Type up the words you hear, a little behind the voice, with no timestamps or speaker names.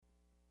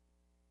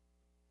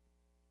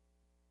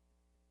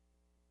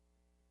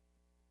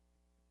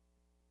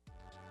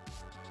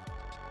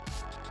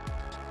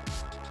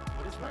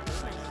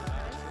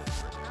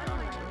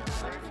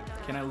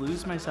Can I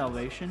lose my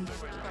salvation?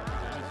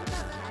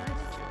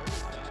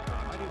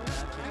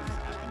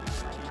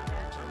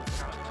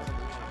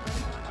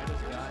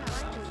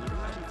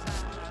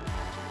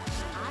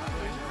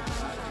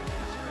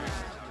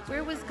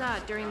 Where was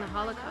God during the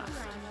Holocaust?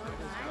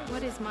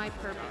 What is my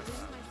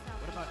purpose?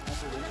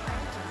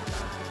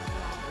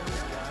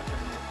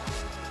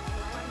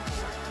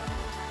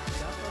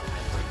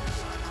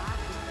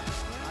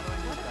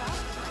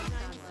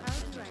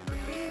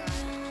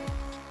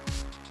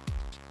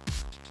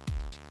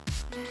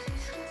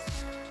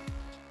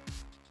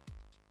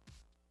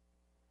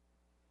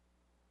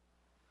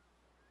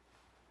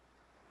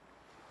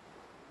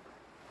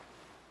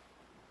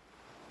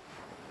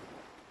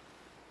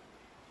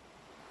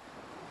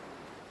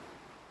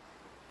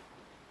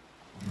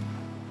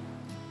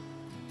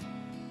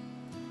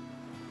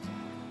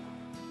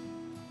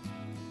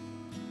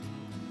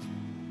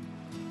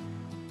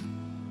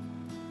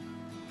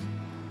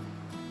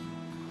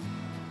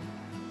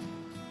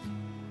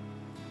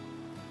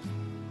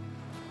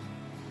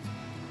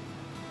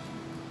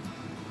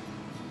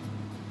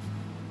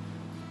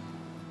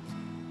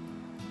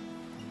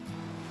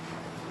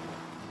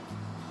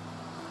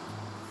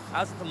 I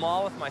was at the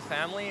mall with my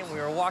family, and we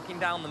were walking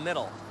down the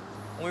middle.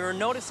 And we were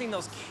noticing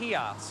those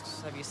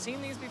kiosks. Have you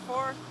seen these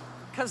before?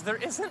 Because there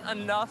isn't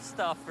enough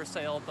stuff for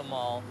sale at the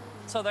mall.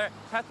 So there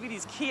have to be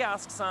these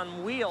kiosks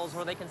on wheels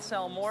where they can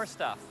sell more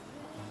stuff.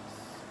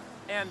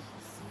 And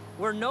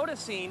we're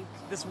noticing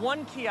this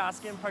one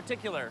kiosk in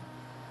particular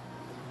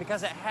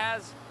because it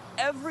has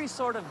every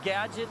sort of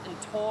gadget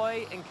and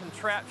toy and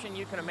contraption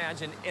you can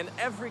imagine in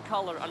every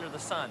color under the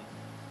sun.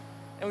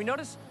 And we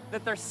notice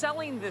that they're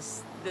selling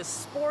this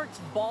sports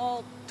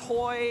ball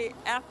toy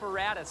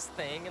apparatus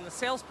thing, and the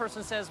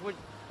salesperson says,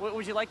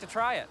 would you like to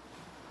try it?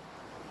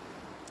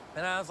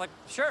 And I was like,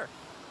 sure.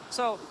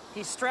 So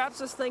he straps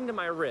this thing to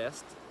my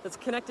wrist that's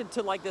connected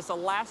to like this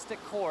elastic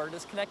cord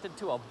that's connected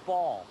to a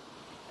ball.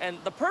 And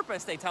the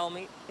purpose, they tell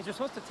me, is you're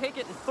supposed to take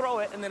it and throw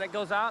it, and then it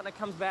goes out and it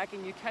comes back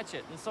and you catch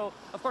it. And so,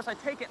 of course, I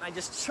take it and I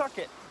just chuck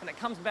it, and it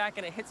comes back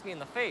and it hits me in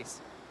the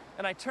face.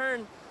 And I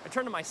turn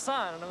to my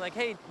son, and I'm like,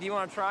 hey, do you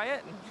want to try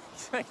it? And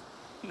he's like,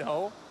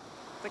 no.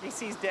 It's like he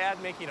sees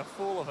Dad making a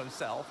fool of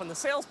himself. And the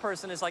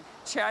salesperson is like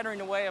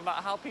chattering away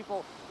about how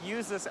people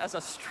use this as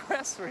a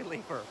stress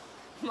reliever.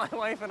 My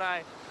wife and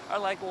I are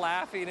like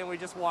laughing, and we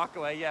just walk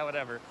away, yeah,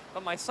 whatever.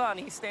 But my son,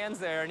 he stands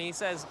there and he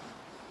says,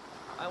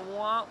 I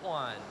want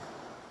one.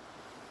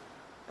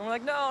 And we're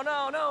like,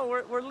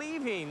 no, we're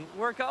leaving,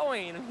 we're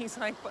going. And he's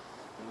like,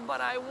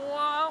 but I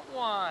want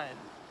one.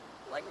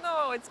 Like,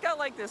 no, it's got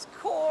like this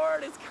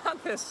cord, it's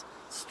got this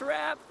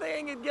strap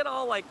thing, it'd get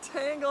all like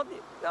tangled.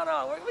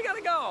 No, we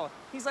gotta go.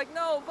 He's like,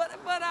 no, but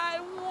I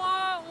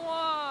want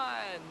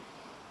one.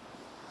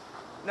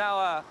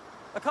 Now,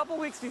 a couple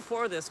weeks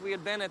before this, we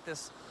had been at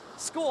this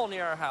school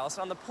near our house.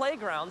 On the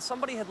playground,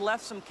 somebody had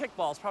left some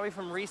kickballs, probably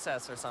from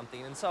recess or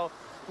something. And so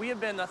we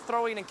had been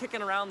throwing and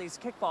kicking around these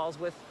kickballs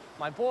with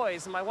my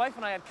boys, and my wife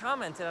and I had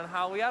commented on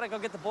how we ought to go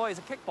get the boys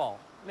a kickball.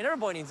 I mean,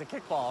 everybody needs a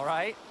kickball,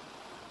 right?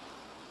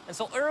 And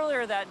so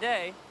earlier that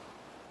day,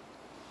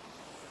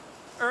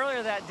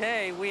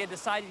 we had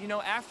decided,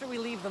 after we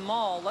leave the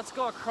mall, let's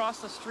go across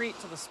the street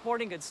to the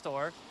sporting goods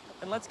store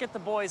and let's get the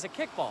boys a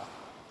kickball.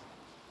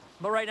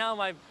 But right now,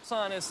 my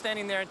son is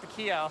standing there at the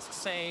kiosk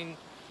saying,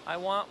 I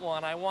want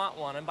one.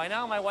 And by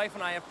now, my wife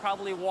and I have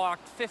probably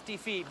walked 50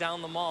 feet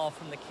down the mall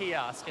from the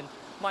kiosk. And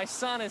my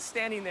son is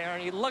standing there,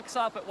 and he looks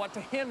up at what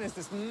to him is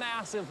this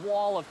massive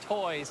wall of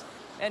toys.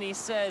 And he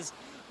says,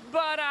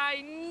 but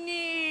I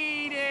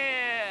need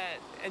it.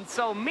 And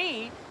so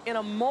me, in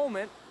a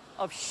moment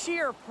of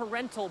sheer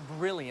parental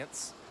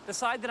brilliance,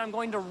 decide that I'm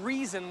going to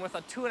reason with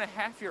a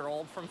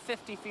 2.5-year-old from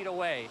 50 feet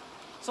away.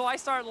 So I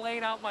start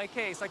laying out my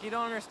case, like, you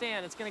don't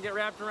understand, it's gonna get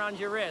wrapped around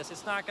your wrist,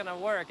 it's not gonna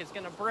work, it's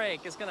gonna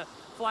break, it's gonna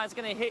fly, it's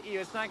gonna hit you,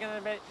 it's not gonna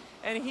be...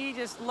 And he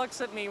just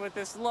looks at me with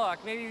this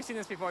look, maybe you've seen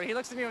this before, he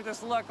looks at me with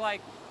this look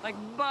like,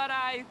 but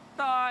I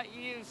thought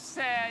you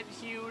said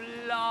you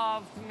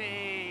loved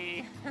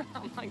me.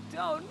 I'm like,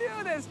 don't do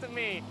this to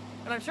me.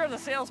 And I'm sure the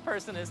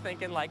salesperson is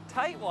thinking, like,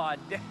 tightwad,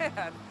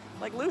 Dad,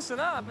 like, loosen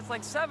up, it's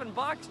like $7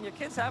 and your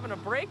kid's having a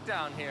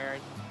breakdown here.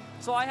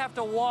 So I have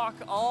to walk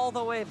all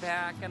the way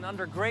back, and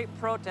under great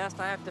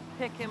protest, I have to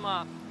pick him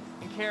up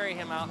and carry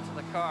him out to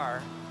the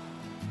car.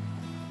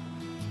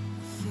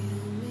 Feel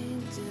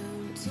me,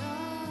 don't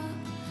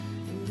talk,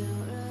 and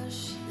don't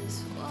rush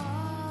this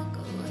walk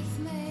with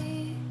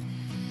me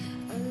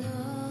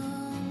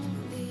along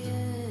the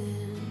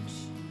edge.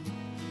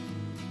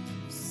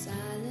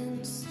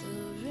 Silence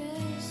the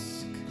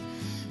risk,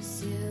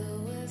 seal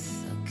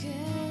with a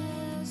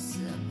kiss,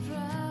 the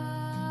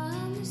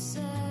promises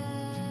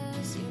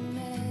you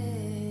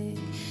make.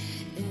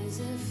 Is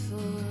it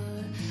for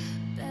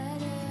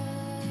better?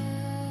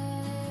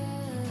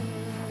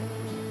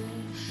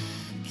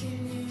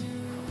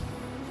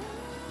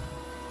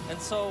 And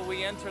so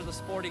we enter the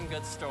sporting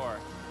goods store.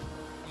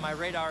 My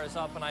radar is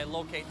up and I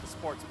locate the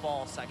sports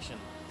ball section.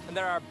 And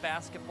there are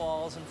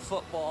basketballs and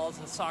footballs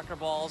and soccer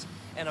balls.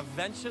 And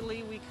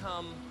eventually we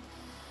come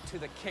to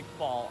the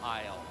kickball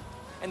aisle.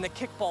 And the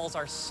kickballs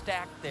are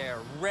stacked there,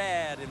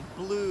 red and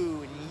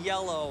blue and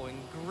yellow and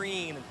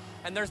green.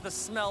 And there's the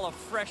smell of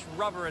fresh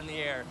rubber in the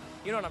air.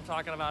 You know what I'm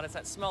talking about. It's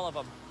that smell of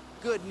a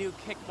good new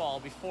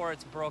kickball before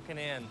it's broken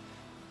in.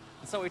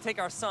 And so we take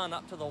our son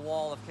up to the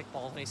wall of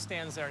kickballs, and he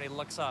stands there and he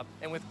looks up.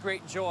 And with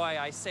great joy,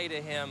 I say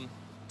to him,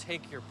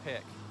 "Take your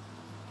pick."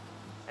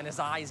 And his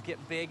eyes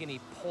get big and he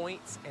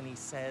points and he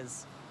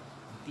says,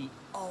 "The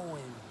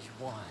orange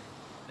one."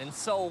 And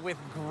so with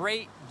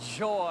great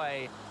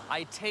joy,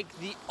 I take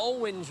the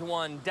orange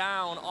one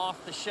down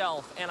off the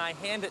shelf and I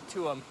hand it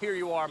to him. "Here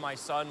you are, my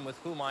son, with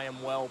whom I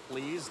am well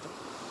pleased."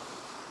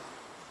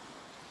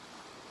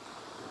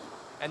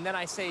 And then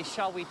I say,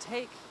 "Shall we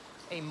take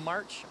a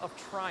march of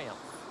triumph,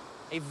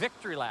 a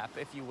victory lap,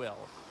 if you will?"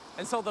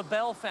 And so the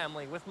Bell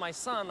family, with my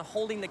son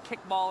holding the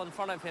kickball in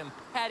front of him,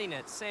 patting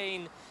it,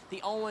 saying,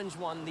 "The orange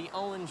one, the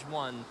orange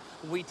one,"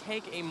 we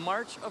take a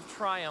march of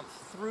triumph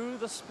through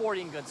the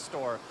sporting goods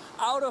store,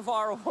 out of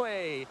our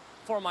way,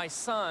 for my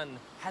son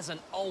has an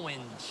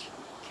orange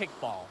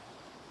kickball.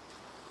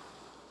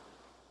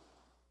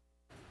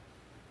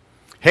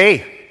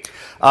 Hey,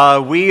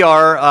 we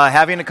are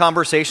having a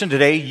conversation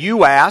today.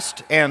 You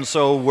asked, and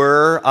so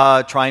we're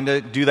trying to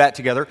do that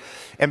together.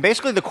 And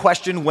basically the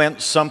question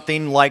went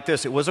something like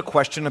this. It was a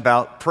question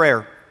about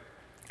prayer.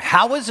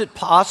 How is it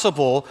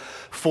possible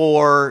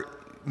for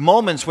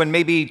moments when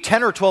maybe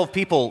 10 or 12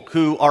 people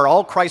who are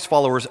all Christ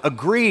followers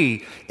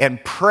agree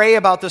and pray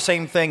about the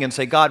same thing and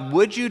say, "God,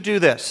 would you do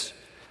this?"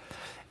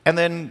 And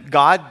then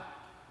God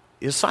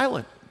is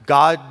silent.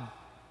 God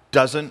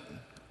doesn't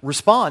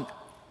respond.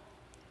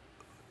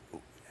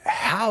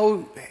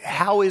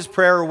 How is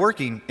prayer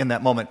working in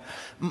that moment?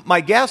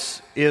 My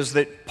guess is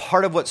that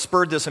part of what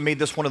spurred this and made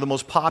this one of the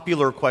most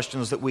popular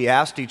questions that we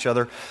asked each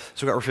other,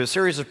 so we got for a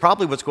series, is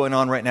probably what's going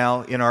on right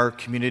now in our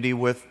community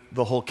with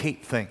the whole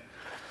Kate thing.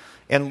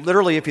 And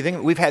literally, if you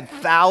think, we've had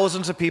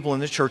thousands of people in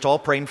this church all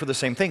praying for the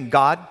same thing.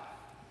 "God,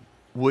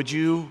 would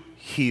you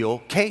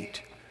heal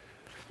Kate?"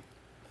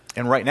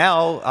 And right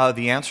now,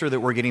 the answer that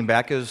we're getting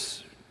back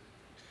is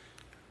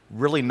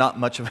really not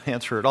much of an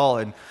answer at all,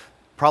 and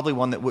probably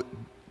one that would,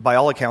 by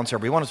all accounts,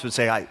 every one of us would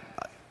say, I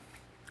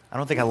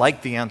don't think I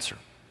like the answer.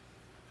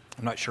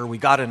 I'm not sure we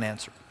got an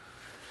answer.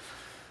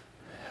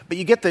 But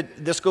you get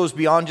that this goes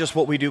beyond just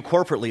what we do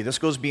corporately. This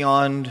goes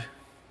beyond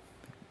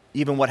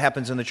even what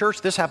happens in the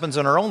church. This happens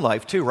in our own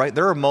life too, right?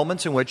 There are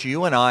moments in which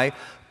you and I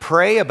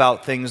pray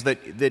about things that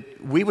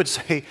we would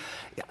say,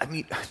 I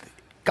mean,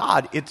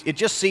 God, it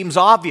just seems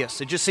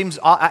obvious. It just seems,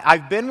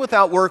 I've been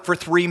without work for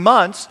 3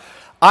 months.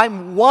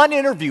 I'm one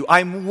interview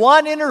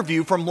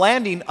from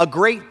landing a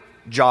great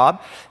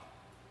job,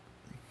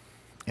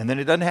 and then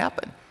it doesn't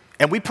happen.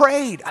 And we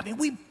prayed.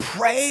 We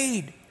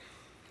prayed.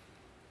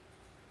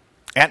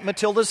 Aunt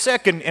Matilda's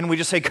sick, and we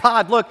just say,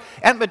 "God, look,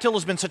 Aunt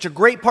Matilda's been such a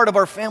great part of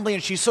our family,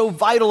 and she's so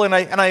vital, and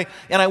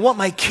I want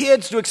my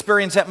kids to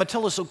experience Aunt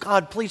Matilda, so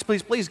God, please,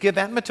 please, please give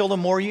Aunt Matilda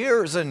more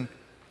years." And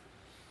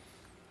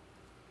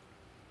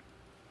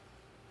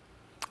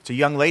it's a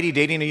young lady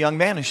dating a young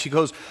man, and she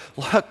goes,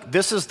 "Look,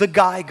 this is the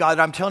guy, God,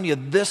 I'm telling you,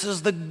 this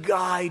is the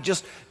guy.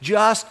 Just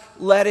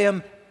let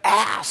him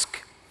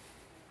ask."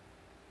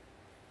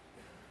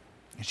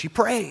 And she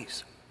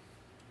prays.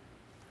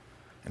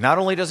 And not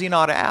only does he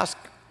not ask,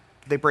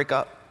 they break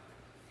up.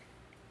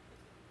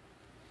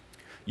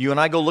 You and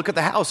I go look at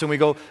the house and we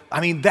go,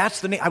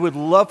 that's I would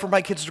love for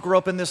my kids to grow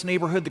up in this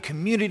neighborhood. The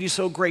community's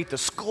so great. The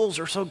schools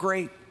are so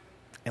great.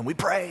 And we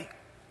pray.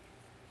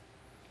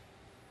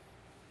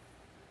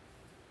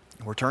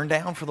 And we're turned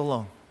down for the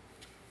loan.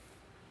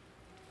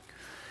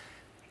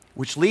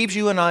 Which leaves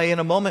you and I in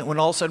a moment when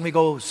all of a sudden we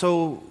go,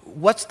 so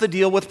what's the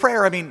deal with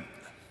prayer?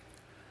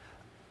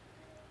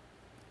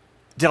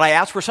 Did I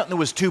ask for something that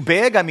was too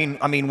big?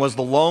 Was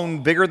the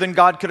loan bigger than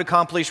God could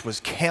accomplish?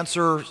 Was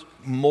cancer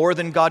more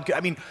than God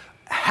could?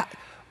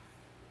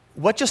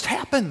 What just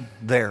happened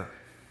there?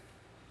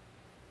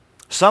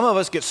 Some of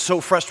us get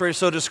so frustrated,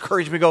 so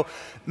discouraged, we go,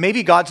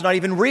 maybe God's not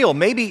even real.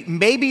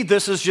 Maybe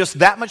this is just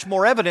that much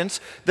more evidence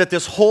that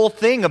this whole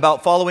thing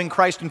about following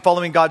Christ and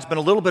following God's been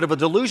a little bit of a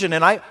delusion,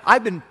 and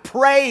I've been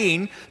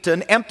praying to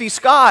an empty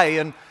sky,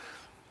 and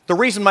the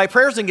reason my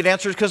prayers didn't get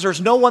answered is because there's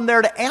no one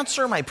there to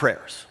answer my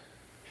prayers.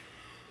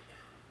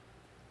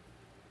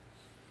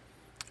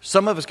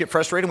 Some of us get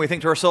frustrated and we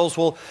think to ourselves,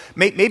 well,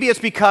 maybe it's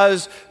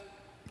because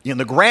in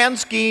the grand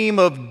scheme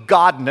of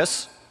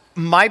godness,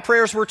 my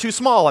prayers were too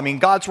small.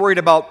 God's worried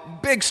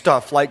about big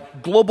stuff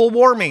like global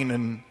warming,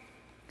 and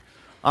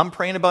I'm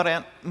praying about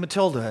Aunt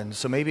Matilda, and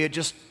so maybe it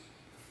just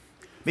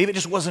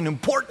wasn't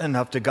important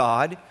enough to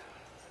God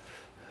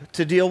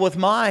to deal with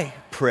my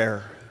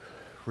prayer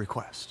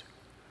request.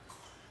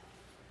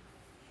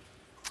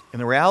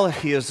 And the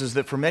reality is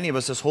that for many of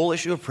us, this whole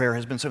issue of prayer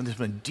has been something that's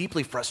been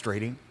deeply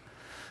frustrating,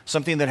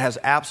 something that has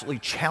absolutely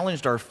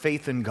challenged our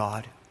faith in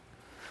God.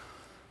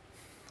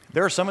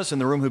 There are some of us in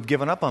the room who've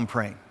given up on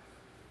praying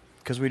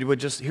because we would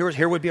just,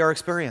 here would be our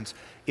experience.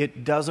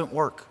 It doesn't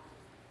work.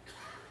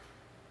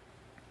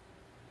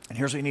 And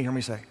here's what you need to hear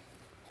me say.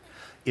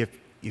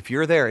 If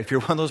you're there, if you're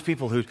one of those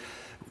people who,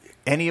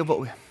 any of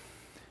what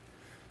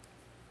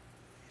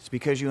it's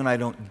because you and I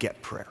don't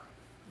get prayer.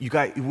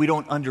 We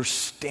don't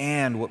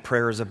understand what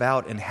prayer is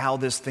about and how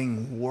this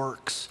thing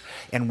works.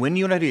 And when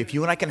you and I do, if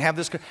you and I can have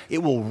this, it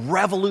will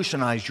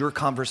revolutionize your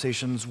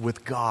conversations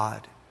with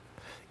God.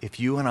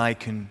 If you and I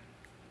can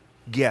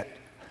get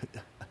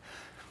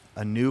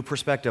a new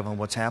perspective on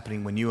what's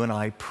happening when you and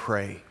I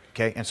pray.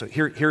 Okay? And so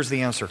here's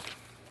the answer.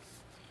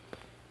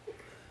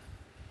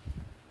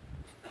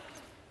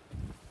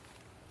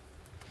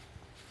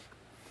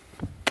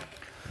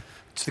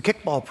 It's the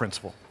kickball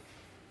principle.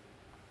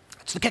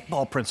 It's the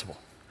kickball principle.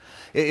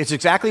 It's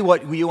exactly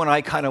what you and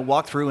I kind of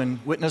walked through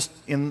and witnessed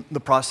in the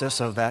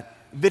process of that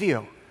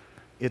video.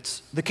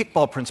 It's the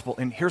kickball principle.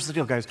 And here's the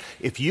deal, guys.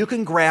 If you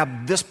can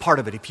grab this part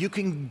of it, if you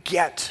can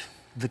get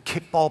the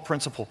kickball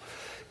principle,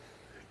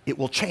 it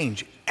will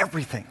change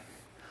everything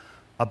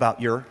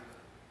about your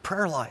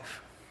prayer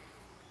life.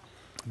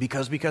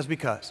 Because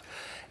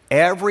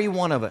every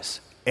one of us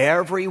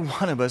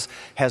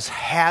has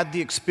had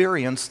the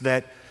experience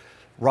that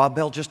Rob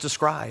Bell just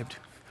described.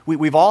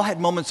 We've all had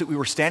moments that we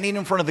were standing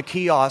in front of the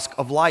kiosk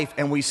of life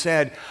and we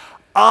said,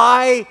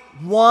 I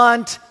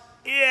want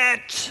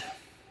it.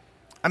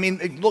 I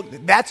mean, look,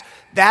 that's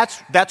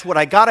what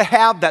I got to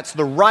have. That's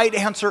the right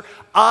answer.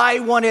 I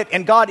want it.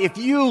 And God, if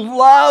you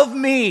love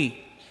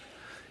me,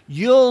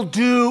 you'll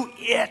do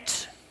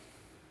it.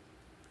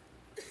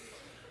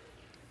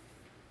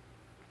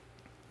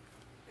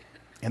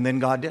 And then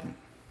God didn't.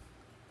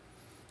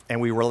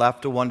 And we were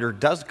left to wonder,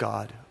 does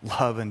God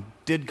love and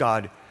did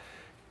God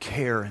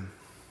care? And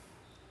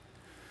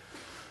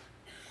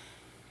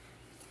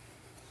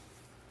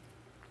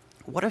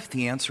what if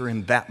the answer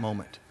in that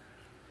moment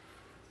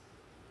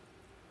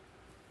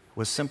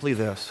was simply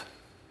this?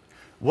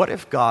 What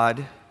if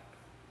God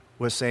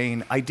was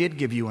saying, I did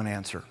give you an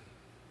answer.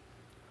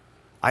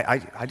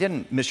 I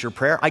didn't miss your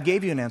prayer. I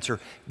gave you an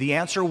answer. The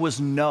answer was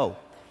no.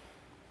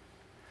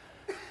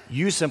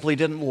 You simply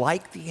didn't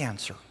like the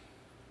answer.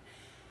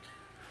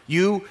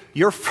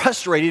 You're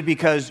frustrated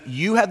because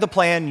you had the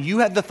plan, you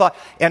had the thought,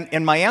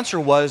 and my answer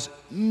was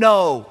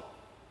no.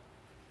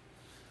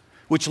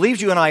 Which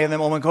leaves you and I in that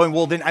moment going,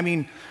 well, then, I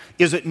mean,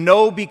 is it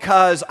no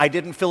because I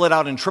didn't fill it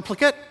out in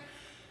triplicate?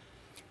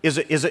 Is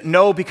it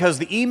no because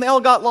the email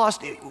got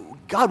lost?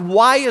 God,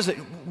 why is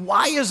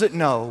it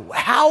no?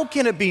 How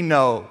can it be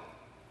no?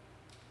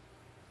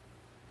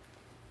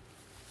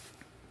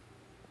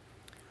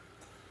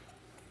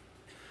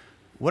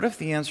 What if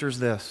the answer is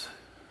this?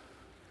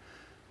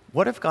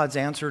 What if God's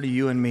answer to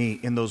you and me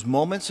in those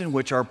moments in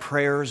which our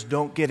prayers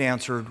don't get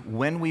answered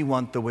when we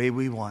want the way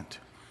we want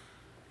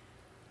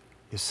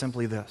is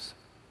simply this?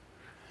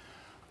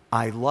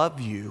 I love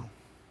you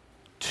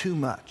too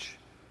much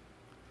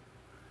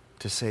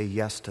to say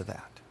yes to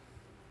that.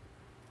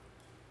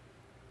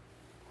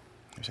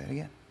 Let me say it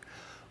again.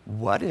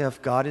 What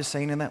if God is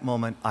saying in that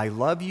moment, I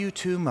love you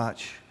too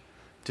much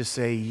to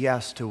say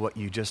yes to what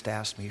you just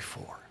asked me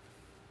for?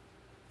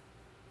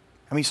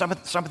 I mean,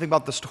 something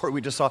about the story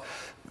we just saw,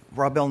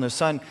 Rob Bell and his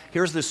son.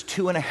 Here's this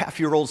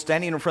 2.5-year-old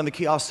standing in front of the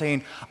kiosk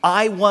saying,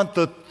 I want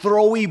the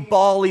throwy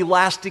ball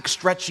elastic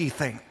stretchy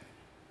thing.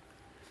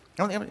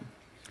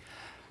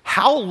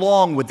 How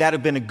long would that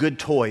have been a good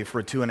toy for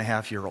a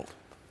 2.5-year-old?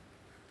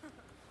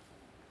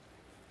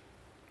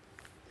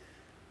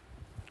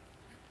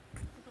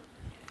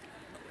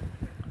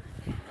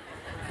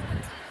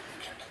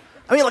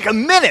 I mean, like a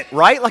minute,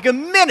 right? Like a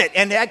minute.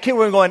 And that kid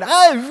would have been going,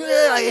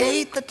 I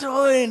hate the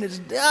toy, and it's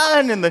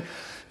done. And the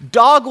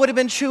dog would have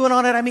been chewing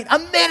on it. I mean, a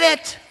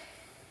minute.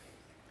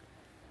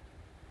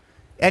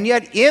 And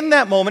yet, in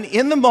the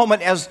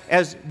moment, as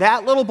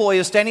that little boy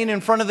is standing in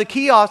front of the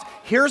kiosk,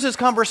 here's his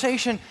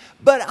conversation.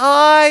 But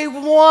I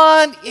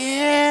want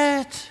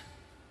it.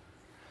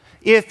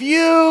 If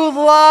you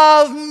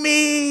love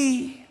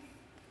me.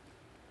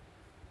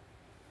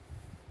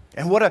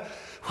 And what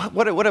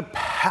a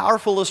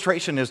powerful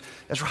illustration is,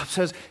 as Rob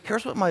says,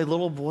 here's what my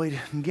little boy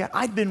didn't get.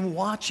 I'd been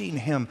watching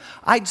him.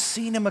 I'd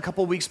seen him a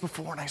couple weeks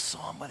before, and I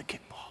saw him with a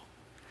kickball.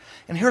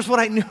 And here's what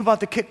I knew about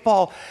the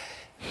kickball.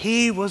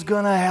 He was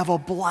going to have a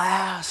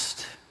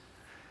blast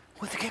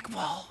with the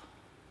kickball.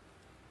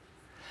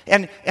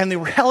 And the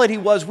reality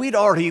was we'd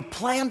already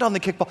planned on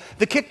the kickball.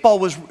 The kickball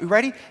was,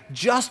 ready,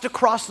 just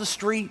across the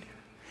street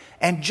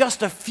and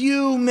just a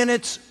few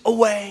minutes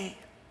away.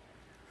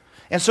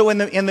 And so in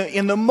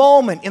the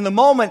moment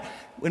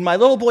when my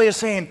little boy is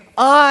saying,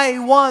 I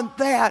want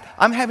that,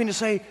 I'm having to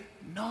say,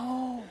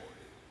 no.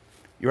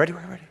 You ready?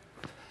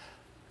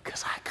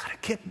 Because I got a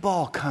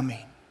kickball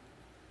coming.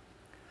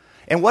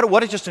 And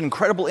what is just an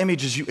incredible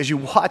image as you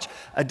watch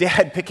a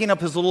dad picking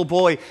up his little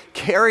boy,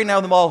 carrying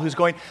down the mall, who's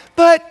going,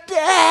 but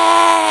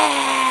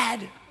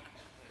Dad!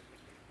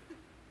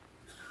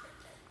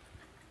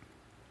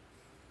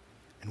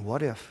 And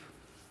what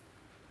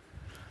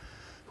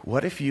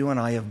if you and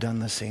I have done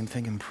the same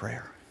thing in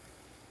prayer?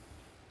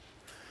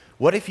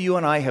 What if you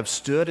and I have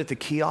stood at the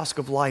kiosk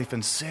of life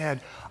and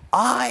said,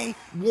 I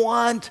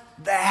want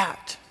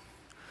that.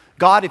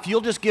 God, if you'll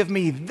just give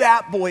me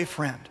that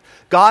boyfriend.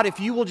 God, if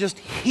you will just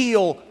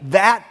heal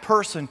that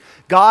person.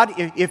 God,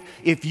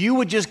 if you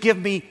would just give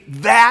me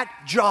that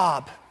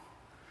job.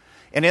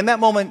 And in that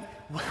moment,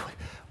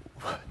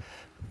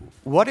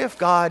 what if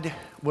God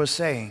was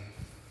saying,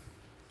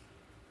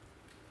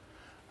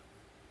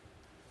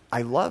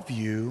 I love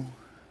you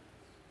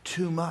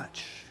too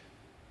much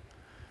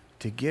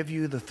to give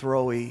you the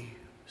throwy,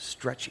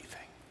 stretchy thing.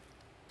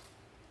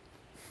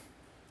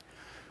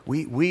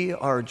 We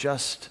are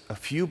just a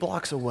few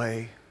blocks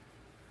away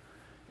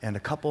and a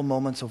couple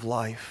moments of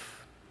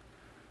life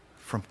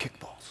from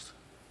kickballs.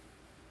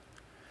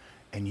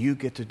 And you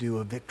get to do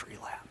a victory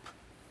lap.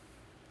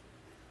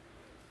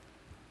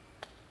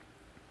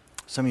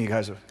 Some of you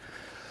guys have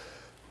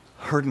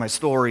heard my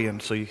story,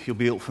 and so you'll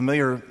be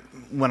familiar.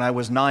 When I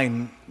was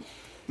 9,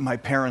 my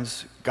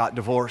parents got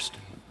divorced.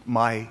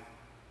 My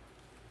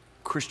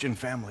Christian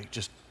family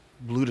just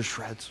blew to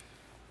shreds.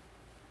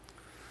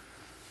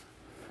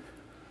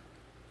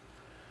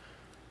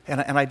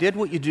 And I did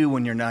what you do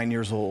when you're 9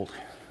 years old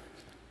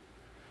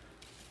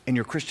and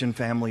your Christian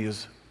family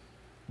is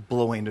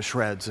blowing to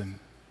shreds and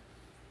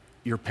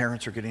your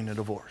parents are getting a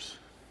divorce.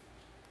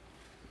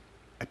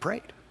 I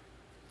prayed.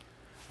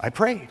 I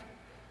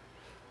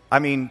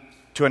mean,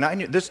 to a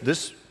 9-year-old,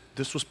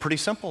 this was pretty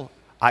simple.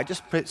 I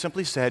just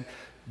simply said,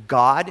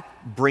 God,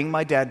 bring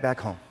my dad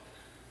back home.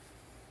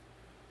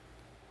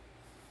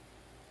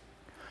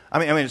 I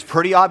mean, it's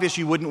pretty obvious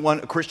you wouldn't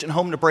want a Christian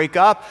home to break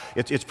up.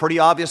 It's pretty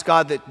obvious,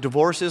 God, that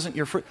divorce isn't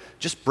your fruit.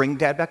 Just bring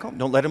dad back home.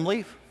 Don't let him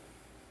leave.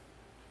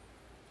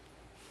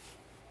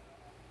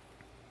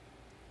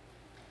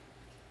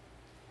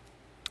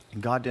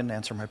 And God didn't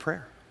answer my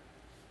prayer.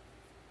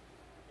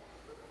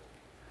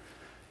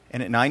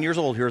 And at 9 years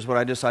old, here's what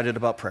I decided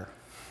about prayer.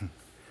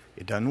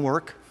 It doesn't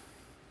work.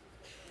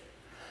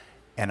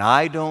 And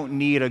I don't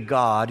need a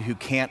God who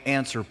can't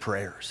answer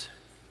prayers.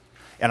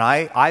 And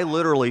I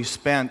literally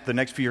spent the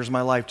next few years of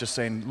my life just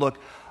saying, look,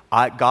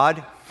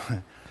 God,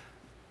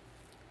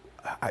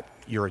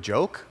 you're a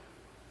joke.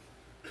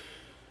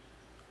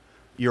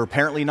 You're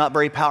apparently not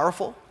very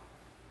powerful.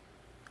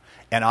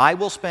 And I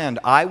will spend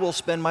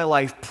my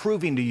life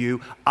proving to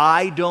you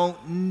I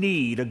don't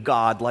need a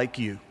God like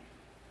you.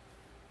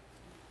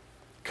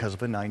 Because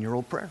of a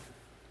 9-year-old prayer.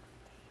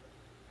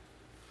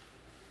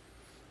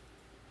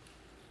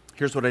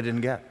 Here's what I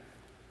didn't get.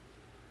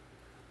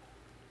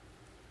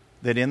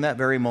 That in that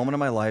very moment of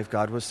my life,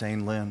 God was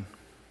saying, Lynn,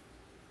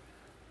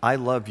 I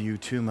love you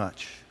too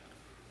much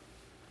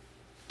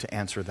to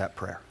answer that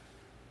prayer.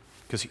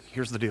 Because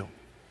here's the deal.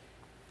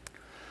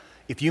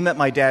 If you met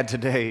my dad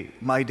today,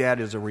 my dad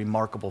is a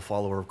remarkable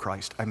follower of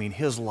Christ. I mean,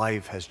 his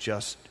life has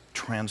just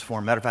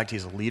transformed. Matter of fact,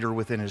 he's a leader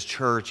within his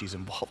church. He's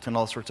involved in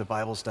all sorts of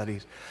Bible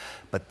studies.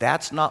 But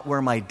that's not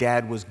where my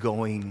dad was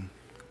going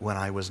when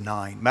I was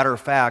 9. Matter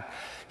of fact,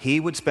 he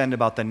would spend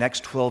about the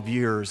next 12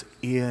 years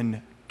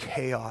in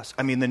chaos.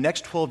 I mean, the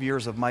next 12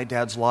 years of my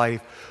dad's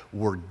life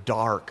were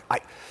dark.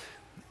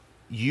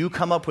 You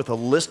come up with a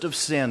list of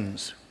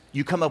sins.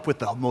 You come up with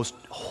the most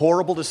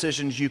horrible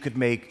decisions you could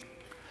make.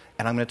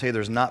 And I'm going to tell you,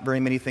 there's not very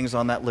many things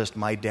on that list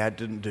my dad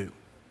didn't do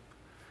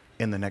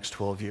in the next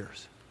 12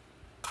 years.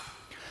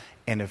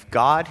 And if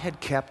God had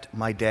kept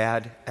my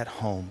dad at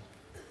home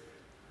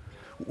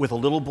with a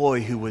little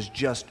boy who was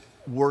just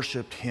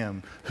worshiped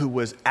him, who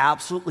was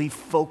absolutely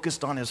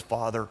focused on his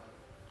father,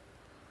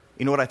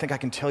 you know what I think I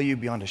can tell you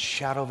beyond a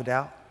shadow of a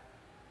doubt?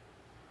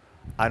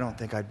 I don't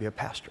think I'd be a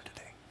pastor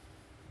today.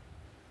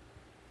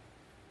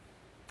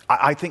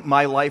 I think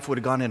my life would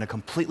have gone in a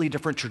completely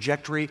different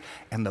trajectory,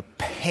 and the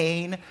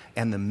pain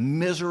and the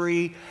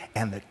misery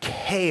and the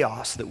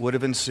chaos that would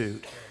have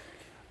ensued,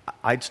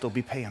 I'd still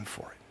be paying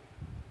for it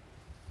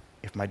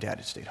if my dad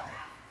had stayed home.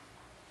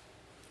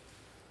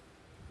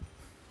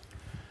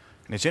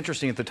 And it's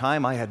interesting, at the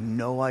time, I had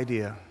no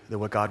idea that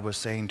what God was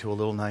saying to a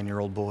little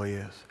 9-year-old boy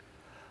is,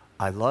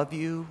 I love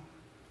you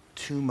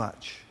too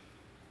much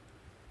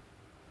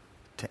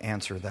to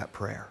answer that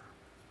prayer.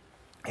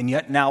 And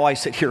yet now I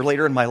sit here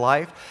later in my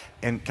life,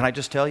 and can I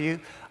just tell you,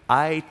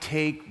 I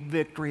take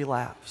victory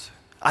laps.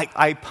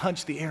 I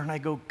punch the air and I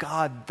go,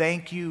 God,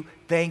 thank you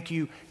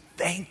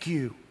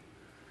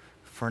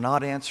for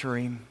not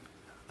answering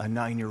a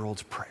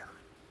 9-year-old's prayer.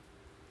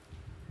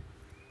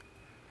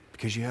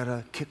 Because you had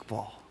a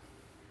kickball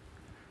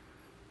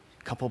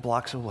a couple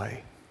blocks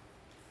away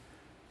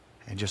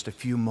and just a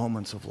few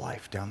moments of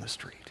life down the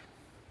street.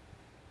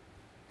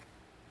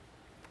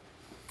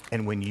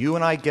 And when you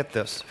and I get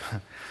this,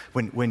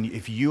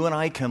 if you and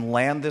I can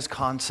land this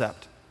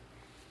concept,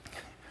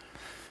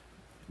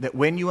 that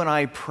when you and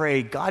I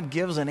pray, God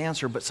gives an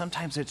answer, but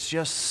sometimes it's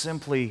just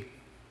simply,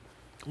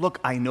 look,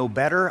 I know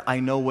better, I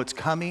know what's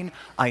coming,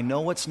 I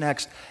know what's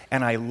next,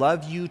 and I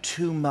love you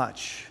too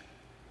much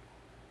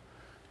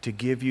to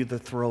give you the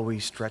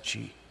throwy,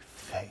 stretchy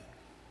thing.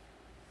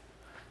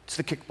 It's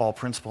the kickball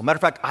principle. Matter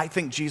of fact, I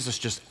think Jesus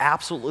just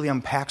absolutely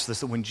unpacks this,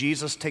 that when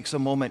Jesus takes a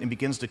moment and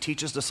begins to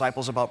teach his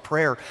disciples about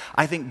prayer,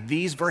 I think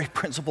these very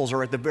principles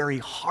are at the very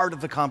heart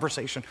of the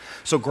conversation.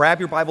 So grab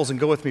your Bibles and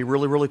go with me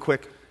really, really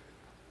quick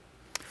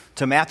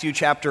to Matthew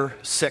chapter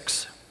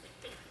 6.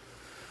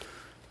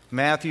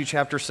 Matthew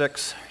chapter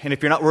 6. And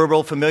if you're not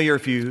real familiar,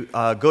 if you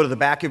go to the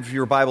back of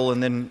your Bible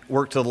and then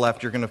work to the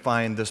left, you're going to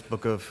find this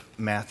book of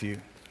Matthew.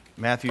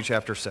 Matthew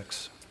chapter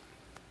 6.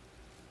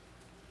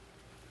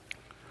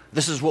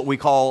 This is what we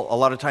call a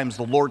lot of times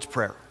the Lord's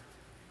Prayer.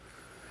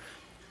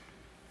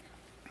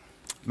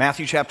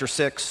 Matthew chapter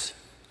 6,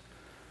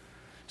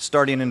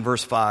 starting in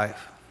verse 5.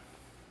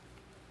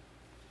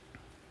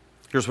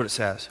 Here's what it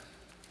says.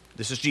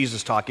 This is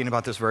Jesus talking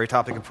about this very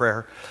topic of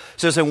prayer.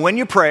 It says, "And when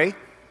you pray,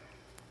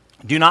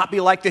 do not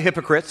be like the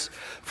hypocrites,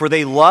 for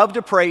they love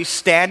to pray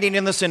standing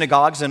in the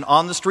synagogues and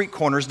on the street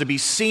corners to be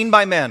seen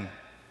by men.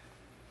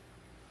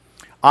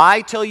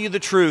 I tell you the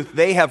truth,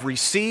 they have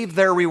received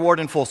their reward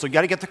in full." So you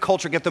got to get the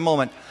culture, get the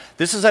moment.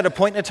 This is at a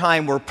point in a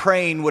time where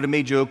praying would have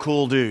made you a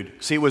cool dude.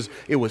 See, it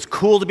was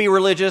cool to be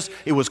religious.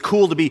 It was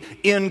cool to be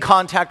in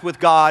contact with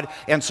God.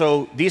 And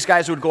so these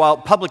guys would go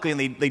out publicly and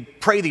they'd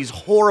pray these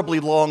horribly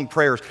long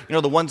prayers. You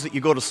know, the ones that you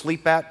go to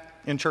sleep at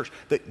in church,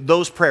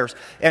 those prayers.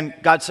 And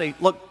God say,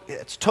 look,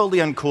 it's totally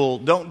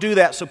uncool. Don't do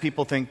that so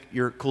people think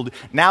you're cool.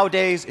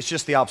 Nowadays, it's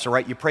just the opposite,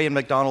 right? You pray in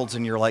McDonald's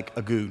and you're like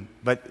a goon.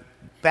 But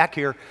back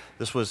here,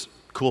 this was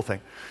cool thing.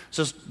 It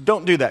says,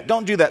 don't do that.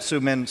 Don't do that so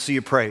men see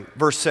you pray.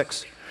 Verse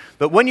 6.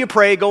 "But when you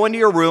pray, go into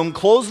your room,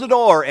 close the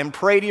door, and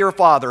pray to your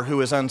Father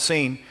who is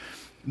unseen.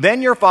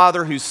 Then your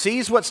Father who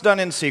sees what's done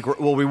in secret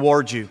will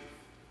reward you.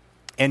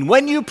 And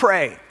when you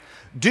pray,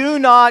 do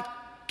not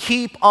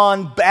keep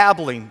on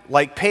babbling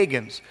like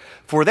pagans,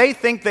 for they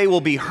think they will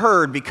be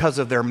heard because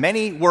of their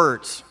many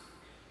words."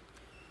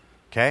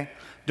 Okay?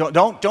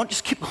 Don't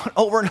just keep going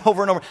over and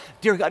over and over.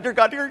 Dear God, dear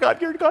God, dear God,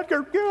 dear God,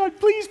 dear God,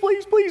 please,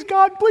 please, please,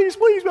 God, please,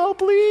 please, oh,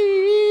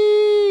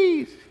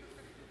 please.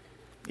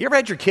 You ever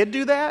had your kid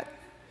do that?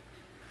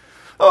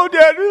 "Oh,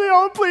 Dad,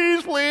 oh,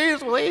 please, please,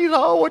 please,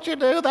 oh, would you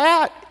do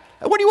that?"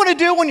 What do you want to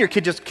do when your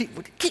kid just keep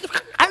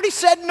I already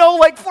said no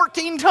like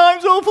 14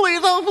 times, oh,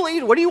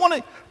 please, what do you want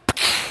to...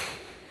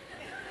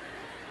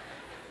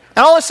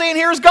 And all I'm saying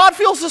here is God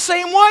feels the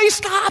same way.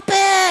 Stop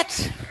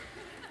it.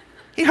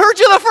 He heard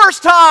you the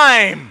first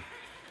time.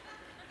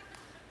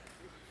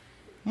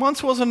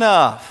 Once was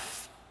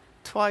enough.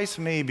 Twice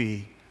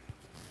maybe.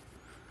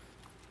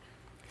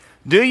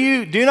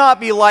 Do not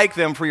be like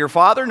them, for your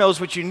Father knows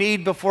what you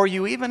need before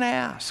you even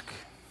ask.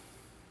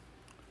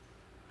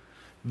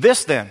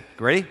 This then,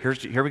 ready?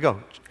 Here we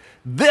go.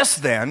 This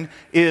then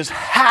is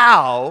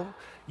how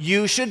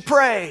you should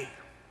pray.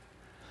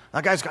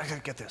 Now guys, gotta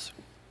get this.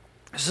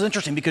 This is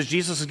interesting because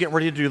Jesus is getting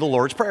ready to do the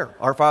Lord's Prayer.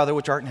 "Our Father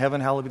which art in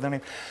heaven, hallowed be thy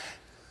name."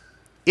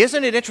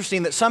 Isn't it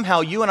interesting that somehow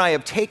you and I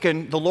have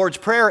taken the Lord's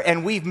Prayer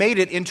and we've made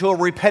it into a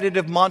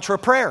repetitive mantra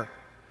prayer?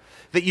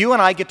 That you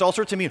and I get to all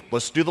sorts of meanings.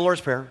 Let's do the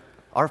Lord's Prayer.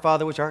 "Our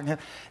Father which art in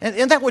heaven."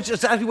 And that was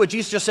exactly what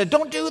Jesus just said.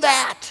 Don't do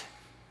that.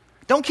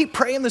 Don't keep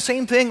praying the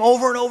same thing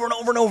over and over and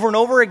over and over and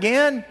over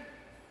again.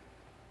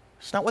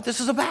 It's not what this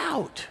is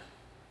about.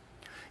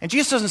 And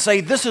Jesus doesn't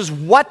say this is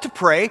what to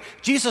pray.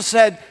 Jesus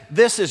said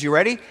this is, you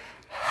ready?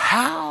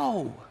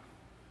 How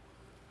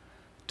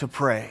to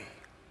pray.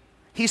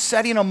 He's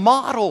setting a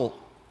model,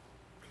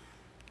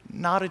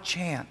 not a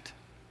chant.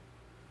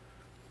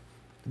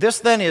 This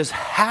then is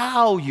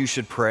how you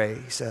should pray,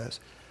 he says.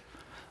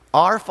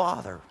 "Our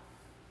Father."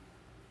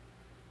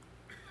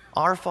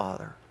 Our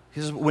Father.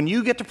 He says, when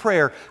you get to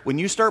prayer, when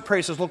you start praying,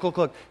 he says, look,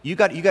 you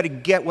got to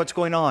get what's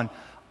going on.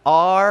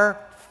 Our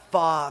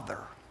Father.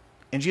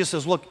 And Jesus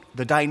says, look,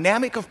 the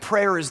dynamic of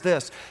prayer is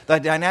this. The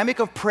dynamic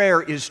of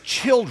prayer is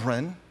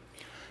children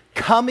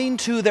coming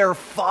to their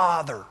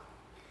Father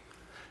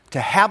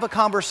to have a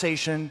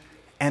conversation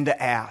and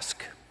to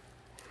ask.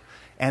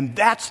 And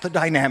that's the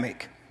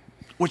dynamic.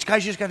 Which,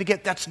 guys, you just got to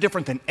get, that's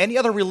different than any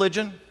other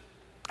religion.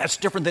 That's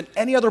different than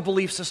any other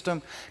belief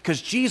system.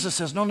 Because Jesus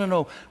says,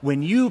 no.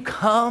 When you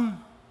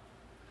come,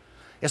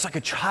 it's like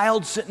a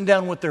child sitting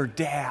down with their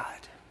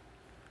dad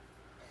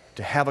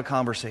to have a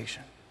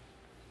conversation.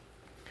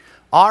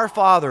 "Our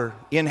Father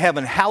in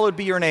heaven, hallowed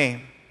be your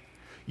name.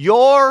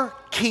 Your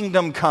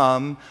kingdom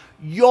come,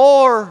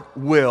 your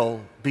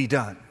will be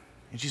done."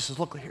 And Jesus says,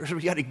 look, here's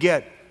what you got to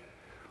get.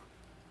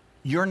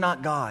 You're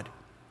not God.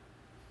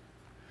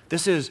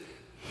 This is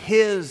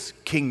his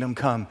kingdom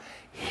come.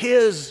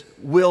 His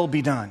will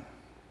be done.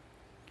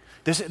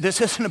 This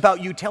isn't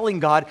about you telling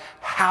God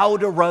how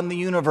to run the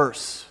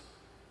universe.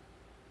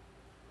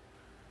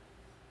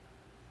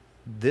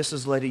 This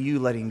is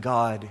letting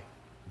God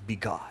be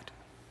God.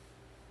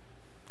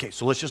 Okay,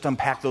 so let's just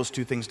unpack those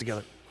two things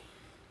together.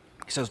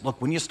 He says, look,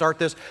 when you start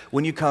this,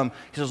 when you come,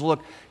 he says,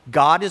 look,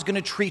 God is going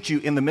to treat you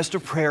in the midst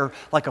of prayer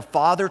like a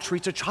father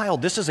treats a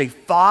child. This is a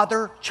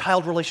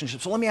father-child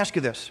relationship. So let me ask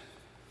you this.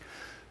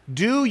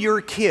 Do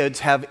your kids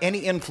have any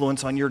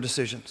influence on your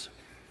decisions?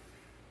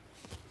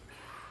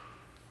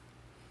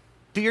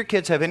 Do your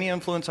kids have any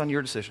influence on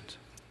your decisions?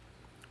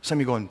 Some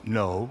of you going,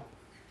 no,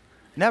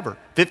 never.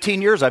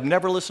 15 years, I've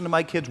never listened to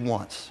my kids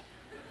once.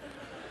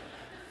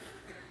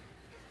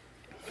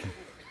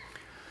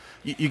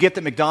 You get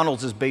that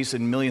McDonald's is based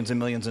in millions and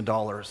millions of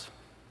dollars.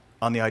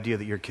 on the idea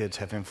that your kids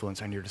have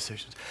influence on your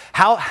decisions.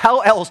 How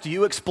else do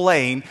you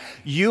explain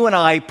you and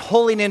I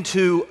pulling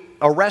into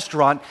a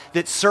restaurant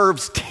that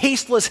serves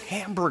tasteless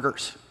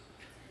hamburgers?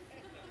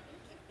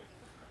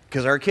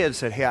 Because our kids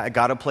said, hey, I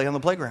got to play on the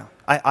playground.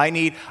 I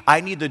need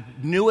the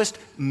newest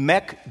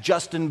Mech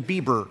Justin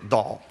Bieber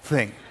doll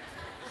thing.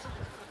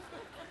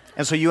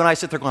 And so you and I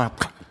sit there going,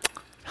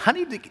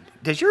 honey,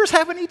 does yours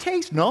have any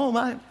taste? No,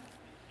 mine.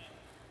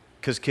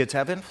 Because kids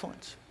have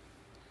influence.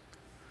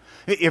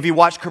 If you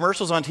watch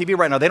commercials on TV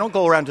right now, they don't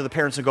go around to the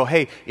parents and go,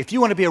 hey, if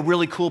you want to be a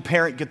really cool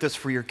parent, get this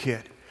for your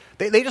kid.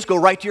 They just go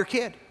right to your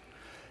kid.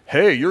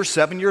 Hey, you're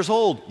 7 years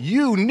old.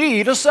 You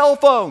need a cell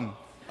phone.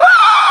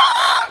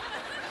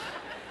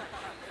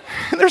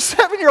 And their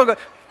 7-year-old goes,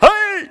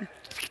 hey,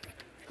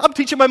 I'm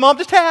teaching my mom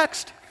to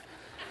text.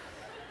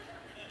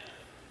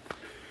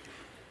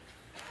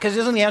 Because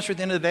isn't the answer at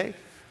the end of the day?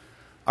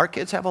 Our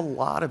kids have a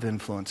lot of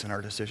influence in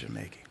our decision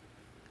making.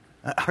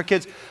 Our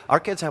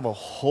kids have a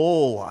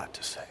whole lot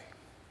to say.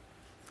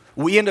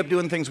 We end up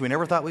doing things we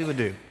never thought we would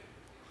do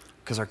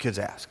because our kids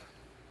ask.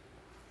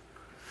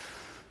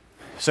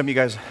 Some of you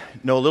guys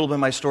know a little bit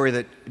of my story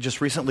that just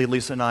recently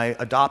Lisa and I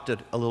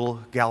adopted a little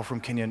gal from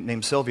Kenya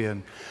named Sylvia,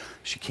 and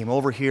she came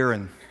over here,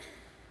 and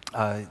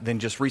then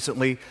just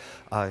recently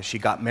she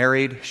got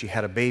married, she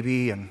had a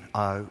baby, and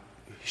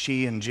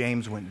she and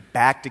James went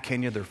back to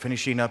Kenya. They're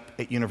finishing up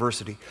at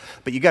university.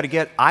 But you got to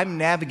get, I'm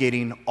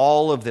navigating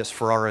all of this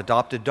for our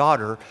adopted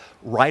daughter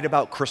right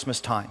about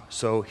Christmas time.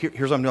 So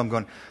here's what I'm doing. I'm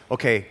going,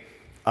 okay,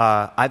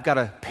 I've got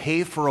to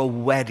pay for a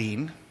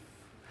wedding.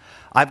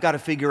 I've got to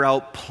figure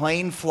out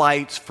plane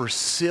flights for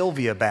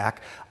Sylvia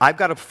back. I've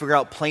got to figure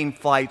out plane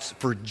flights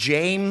for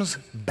James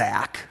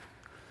back.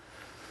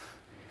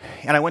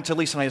 And I went to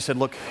Lisa and I said,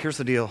 look, here's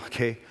the deal,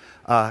 okay?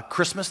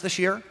 Christmas this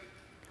year,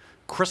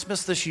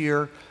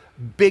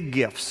 big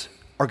gifts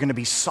are going to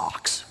be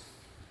socks.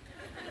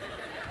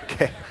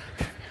 Okay?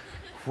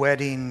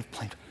 Wedding,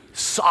 plane,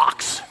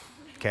 socks.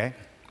 Okay?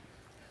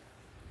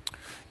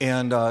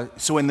 And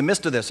so in the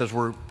midst of this, as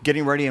we're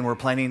getting ready and we're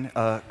planning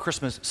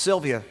Christmas,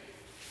 Sylvia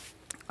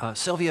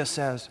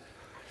says,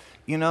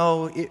 you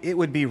know, it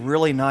would be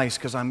really nice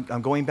because I'm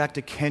going back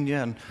to Kenya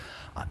and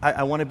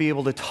I want to be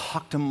able to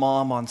talk to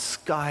Mom on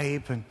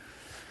Skype, and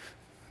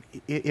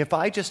if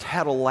I just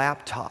had a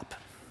laptop.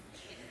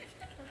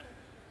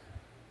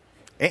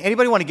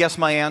 Anybody want to guess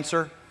my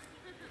answer?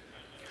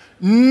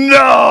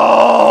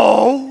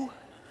 No,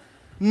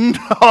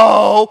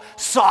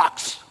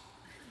 socks.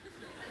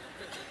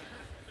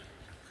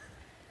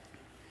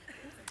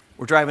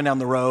 We're driving down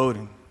the road,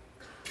 and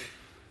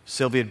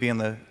Sylvia'd be in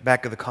the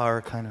back of the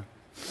car, kind of.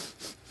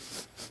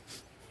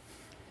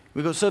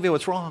 We go, Sylvia,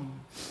 what's wrong?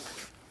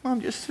 I'm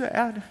just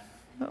sad.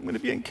 I'm going to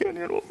be in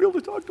Kenya and won't be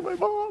able to talk to my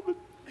mom.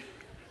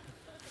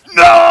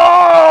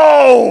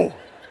 No!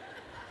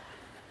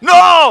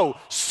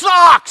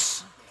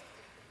 Socks!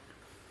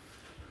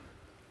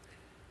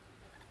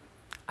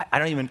 I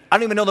don't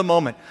even know the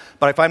moment,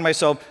 but I find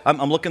myself,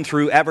 I'm looking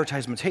through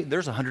advertisements. Hey,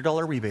 there's a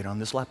 $100 rebate on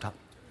this laptop.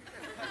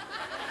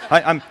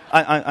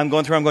 I'm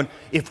going through, I'm going,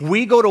 if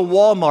we go to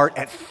Walmart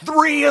at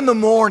 3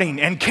 a.m.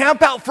 and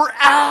camp out for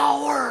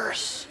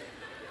hours.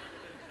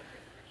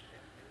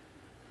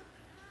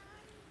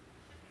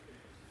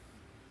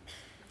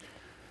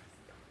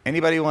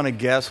 Anybody want to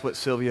guess what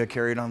Sylvia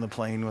carried on the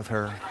plane with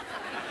her?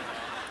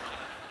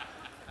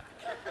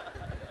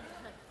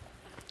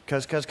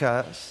 Cuz.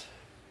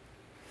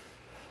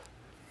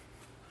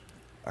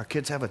 Our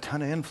kids have a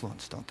ton of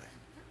influence, don't they?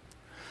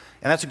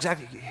 And that's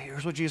exactly,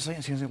 here's what Jesus is saying.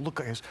 He's saying, look,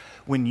 guys,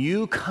 when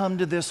you come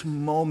to this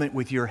moment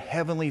with your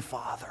Heavenly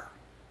Father,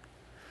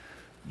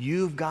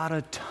 you've got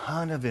a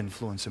ton of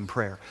influence in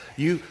prayer.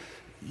 You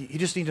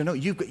just need to know,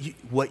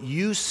 what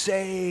you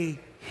say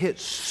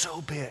hits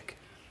so big.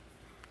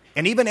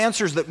 And even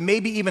answers that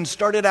maybe even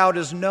started out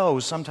as no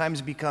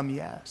sometimes become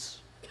yes.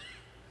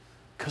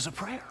 Because of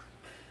prayer.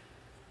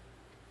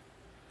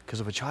 Because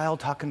of a child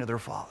talking to their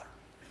father.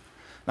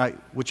 Now,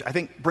 which I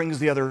think brings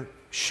the other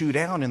shoe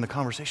down in the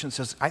conversation. It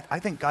says, I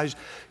think, guys,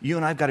 you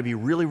and I have got to be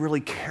really, really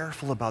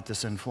careful about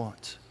this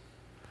influence.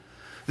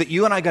 That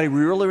you and I got to be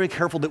really, really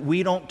careful that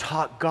we don't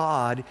talk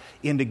God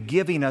into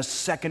giving us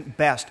second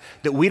best.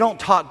 That we don't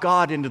talk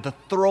God into the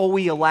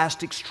throwy,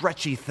 elastic,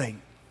 stretchy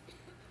thing.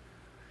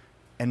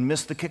 And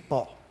miss the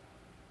kickball.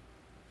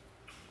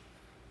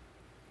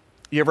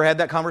 You ever had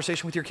that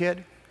conversation with your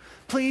kid?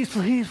 Please,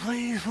 please,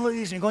 please,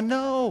 please. And you're going,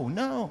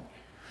 no.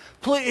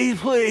 Please,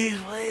 please,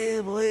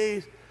 please,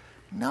 please.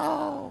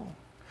 No.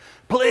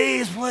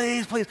 Please,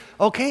 please, please.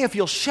 Okay, if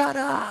you'll shut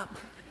up.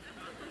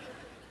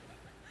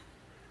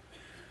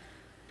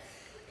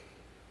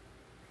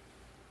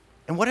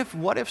 And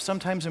what if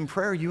sometimes in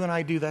prayer you and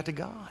I do that to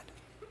God?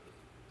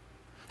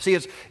 See,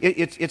 it's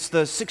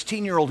the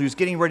 16-year-old who's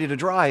getting ready to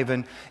drive,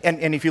 and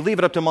if you leave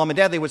it up to mom and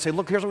dad, they would say,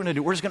 look, here's what we're going to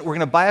do. We're going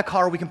to buy a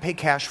car we can pay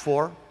cash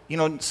for. You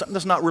know, something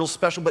that's not real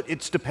special, but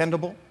it's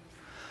dependable.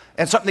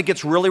 And something that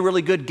gets really,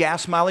 really good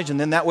gas mileage, and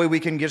then that way we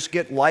can just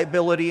get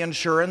liability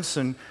insurance,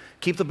 and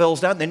keep the bills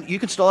down, then you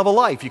can still have a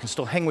life. You can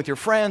still hang with your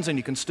friends, and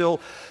you can still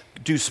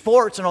do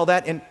sports and all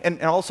that.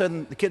 And all of a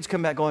sudden, the kids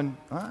come back going,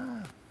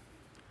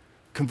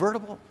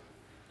 convertible,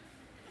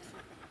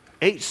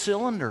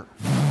 8-cylinder.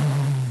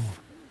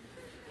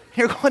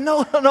 You're going,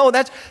 no,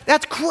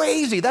 that's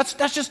crazy. That's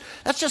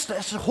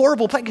a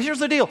horrible plan. Because here's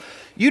the deal.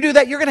 You do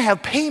that, you're going to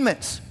have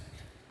payments.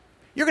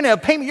 You're going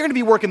to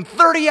be working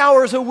 30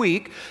 hours a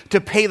week to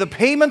pay the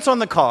payments on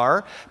the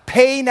car,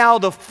 pay now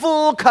the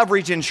full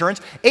coverage insurance.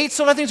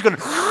 8-cylinder thing's going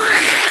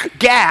to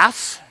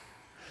gas.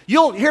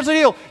 Here's the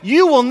deal.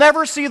 You will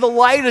never see the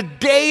light of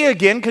day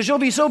again because you'll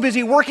be so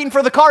busy working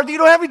for the car that you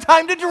don't have any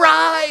time to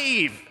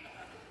drive.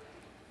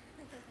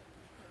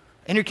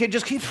 And your kid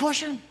just keeps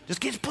pushing.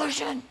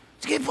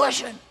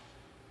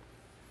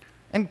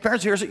 And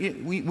parents,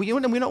 we know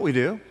what we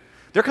do.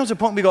 There comes a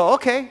point we go,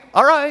 okay,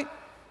 all right.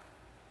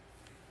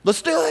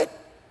 Let's do it.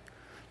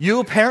 You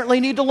apparently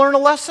need to learn a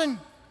lesson.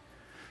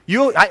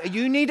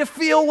 You need to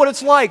feel what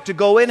it's like to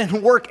go in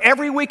and work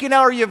every waking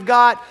hour you've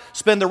got,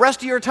 spend the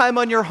rest of your time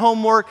on your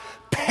homework,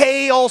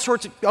 pay all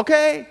sorts of,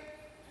 okay.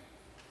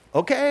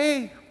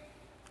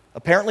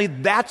 Apparently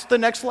that's the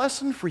next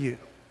lesson for you.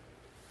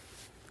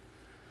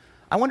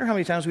 I wonder how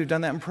many times we've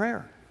done that in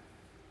prayer.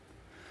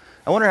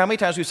 I wonder how many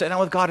times we've sat down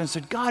with God and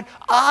said, God,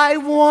 I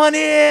want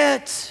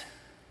it.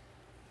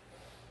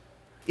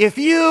 If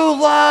you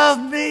love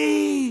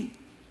me.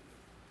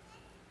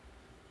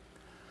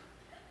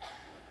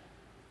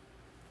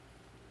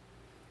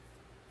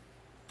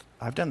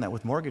 I've done that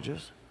with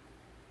mortgages.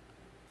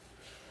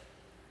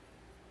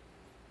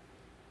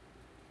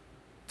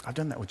 I've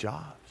done that with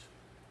jobs.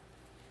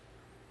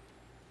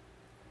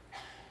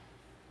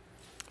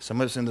 Some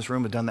of us in this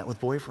room have done that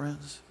with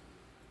boyfriends.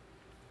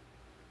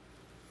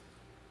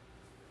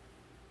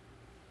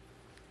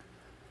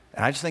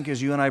 And I just think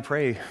as you and I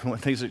pray, one of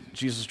the things that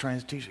Jesus is trying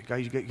to teach you,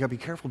 guys, you got to be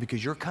careful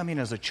because you're coming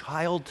as a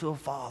child to a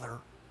father.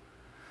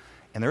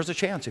 And there's a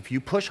chance if you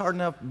push hard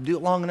enough, do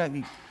it long enough,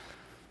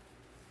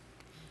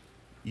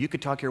 you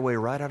could talk your way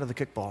right out of the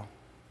kickball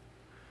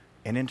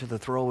and into the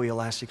throwaway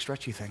elastic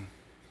stretchy thing.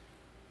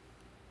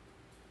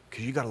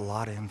 Because you got a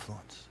lot of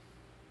influence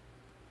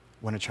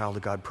when a child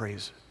of God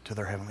prays to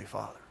their Heavenly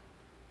Father.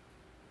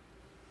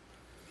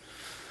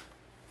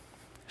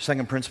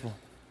 Second principle.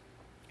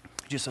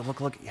 Just say,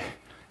 look,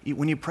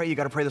 when you pray, you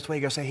got to pray this way.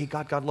 You got to say, hey,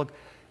 God, look,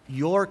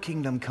 your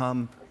kingdom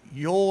come,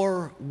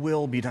 your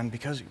will be done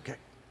because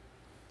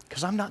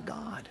I'm not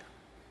God.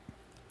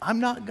 I'm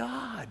not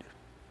God.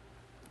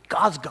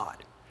 God's God.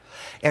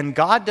 And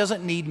God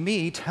doesn't need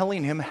me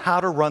telling him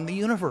how to run the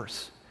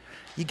universe.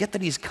 You get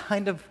that he's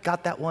kind of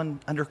got that one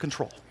under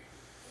control.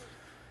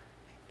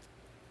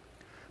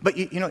 But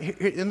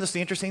isn't this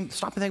the interesting?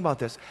 Stop and think about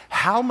this.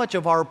 How much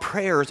of our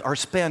prayers are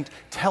spent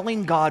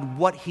telling God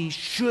what he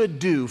should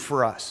do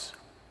for us?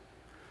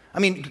 I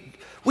mean,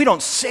 we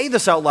don't say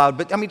this out loud,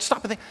 but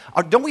stop and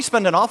think. Don't we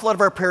spend an awful lot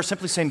of our prayers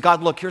simply saying,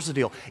 God, look, here's the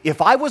deal.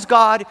 If I was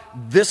God,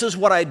 this is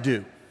what I'd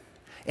do.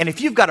 And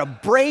if you've got a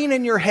brain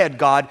in your head,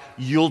 God,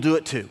 you'll do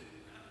it too.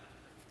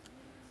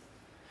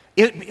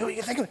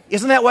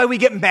 Isn't that why we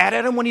get mad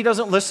at him when he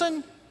doesn't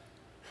listen?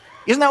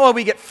 Isn't that why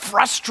we get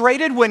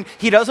frustrated when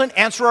he doesn't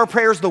answer our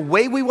prayers the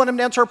way we want him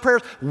to answer our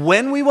prayers,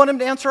 when we want him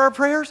to answer our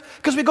prayers?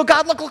 Because we go,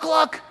 God,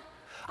 look.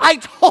 I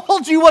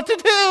told you what to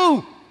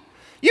do.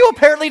 You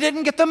apparently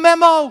didn't get the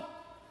memo.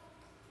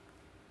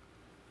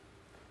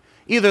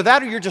 Either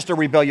that or you're just a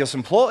rebellious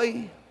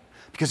employee.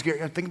 Because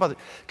think about it.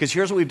 Because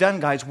here's what we've done,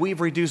 guys.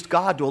 We've reduced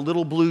God to a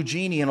little blue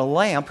genie in a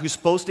lamp who's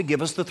supposed to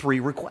give us the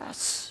 3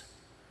 requests.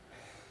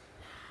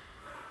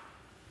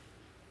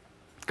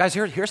 Guys,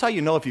 here's how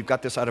you know if you've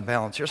got this out of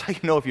balance. Here's how you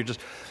know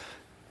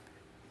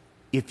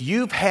if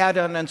you've had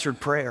unanswered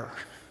prayer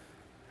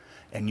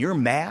and you're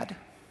mad,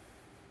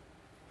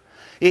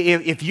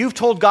 if you've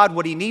told God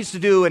what he needs to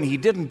do and he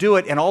didn't do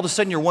it, and all of a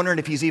sudden you're wondering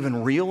if he's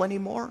even real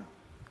anymore.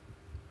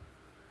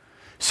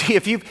 See,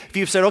 if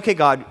you've said, okay,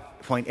 God,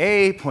 point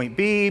A, point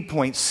B,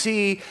 point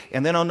C,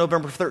 and then on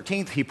November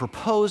 13th he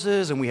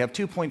proposes and we have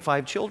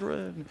 2.5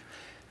 children,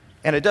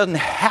 and it doesn't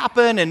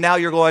happen, and now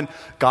you're going,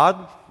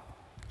 God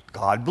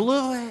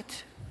blew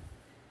it.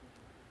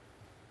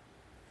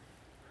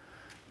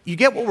 You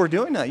get what we're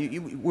doing now.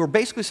 We're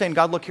basically saying,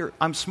 God, look here,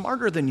 I'm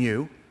smarter than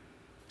you.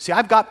 See,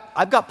 I've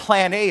got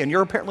plan A, and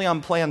you're apparently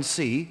on plan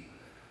C.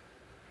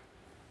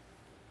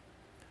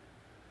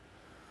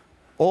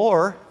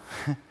 Or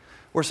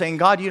we're saying,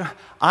 God,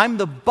 I'm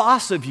the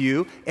boss of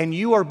you, and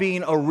you are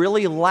being a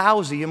really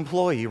lousy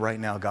employee right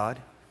now, God.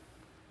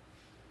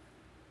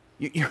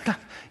 You're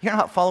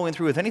not following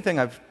through with anything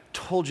I've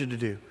told you to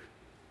do.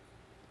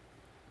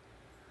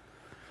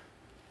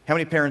 How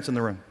many parents in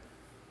the room?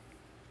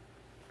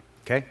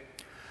 Okay.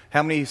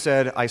 How many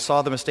said, I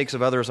saw the mistakes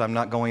of others, I'm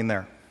not going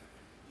there?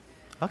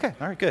 Okay,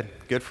 all right, good.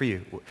 Good for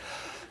you.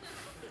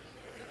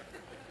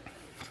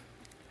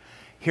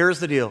 Here's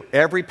the deal.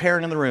 Every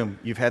parent in the room,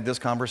 you've had this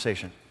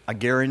conversation. I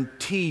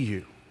guarantee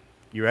you.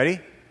 You ready?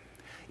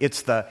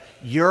 It's the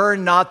you're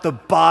not the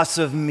boss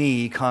of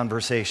me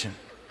conversation.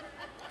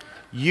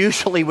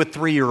 Usually with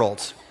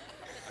 3-year-olds.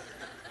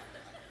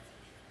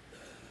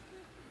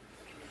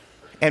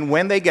 And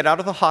when they get out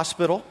of the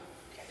hospital,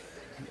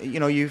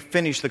 you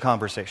finish the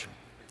conversation.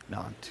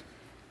 No.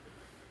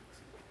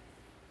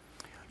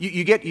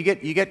 You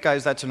get,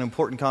 guys, that's an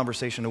important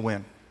conversation to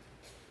win.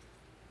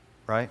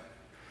 Right?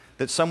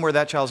 That somewhere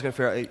that child's going to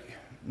figure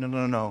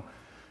out, no.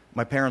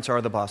 My parents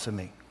are the boss of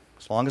me.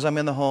 As long as I'm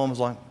in the home,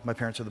 my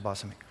parents are the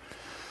boss of me.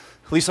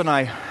 Lisa and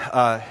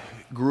I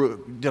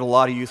did a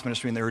lot of youth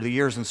ministry in the early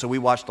years, and so we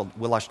watched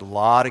a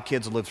lot of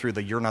kids live through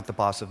the "you're not the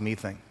boss of me"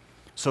 thing.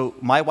 So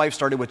my wife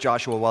started with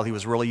Joshua while he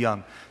was really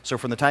young. So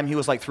from the time he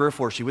was like 3 or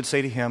 4, she would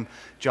say to him,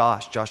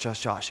 Josh,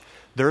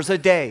 there's a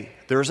day,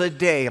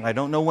 and I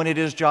don't know when it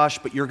is, Josh,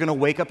 but you're going to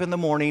wake up in the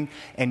morning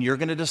and you're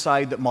going to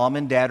decide that mom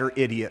and dad are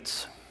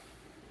idiots.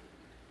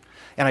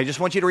 And I just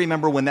want you to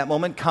remember when that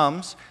moment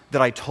comes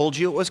that I told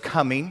you it was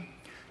coming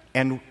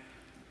and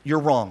you're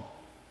wrong.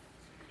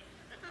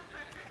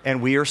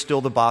 And we are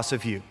still the boss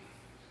of you.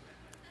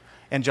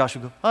 And Josh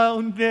would go,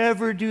 I'll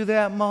never do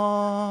that,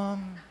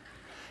 Mom.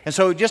 And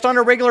so just on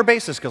a regular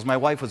basis, because my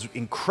wife was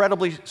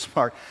incredibly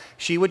smart,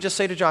 she would just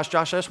say to Josh,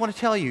 I just want to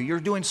tell you, you're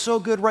doing so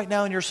good right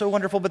now and you're so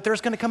wonderful, but there's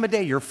going to come a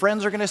day your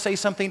friends are going to say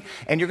something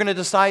and you're going to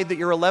decide that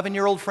your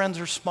 11-year-old friends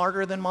are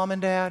smarter than Mom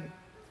and Dad.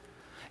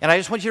 And I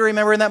just want you to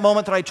remember in that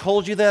moment that I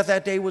told you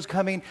that day was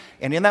coming.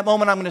 And in that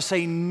moment, I'm going to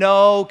say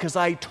no because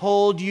I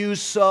told you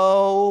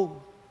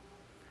so.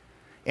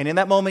 And in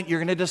that moment, you're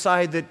going to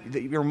decide that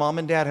your mom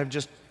and dad have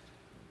just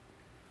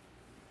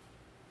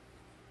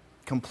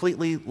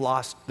completely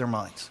lost their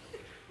minds.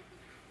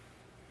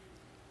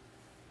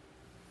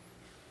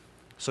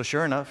 So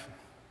sure enough,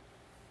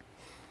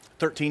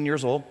 13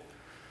 years old,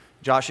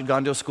 Josh had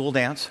gone to a school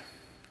dance,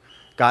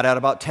 got out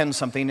about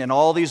 10-something, and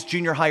all these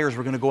junior hires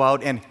were going to go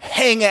out and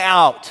hang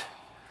out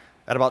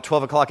at about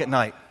 12 o'clock at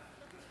night.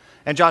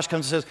 And Josh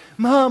comes and says,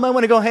 Mom, I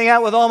want to go hang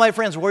out with all my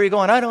friends. Where are you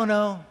going? I don't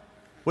know.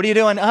 What are you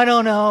doing? I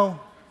don't know.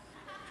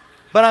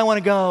 But I want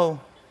to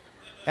go.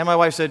 And my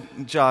wife said,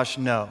 Josh,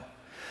 no.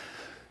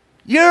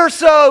 You're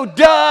so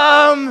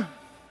dumb.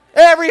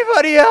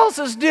 Everybody else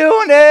is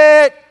doing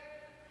it.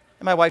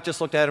 And my wife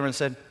just looked at him and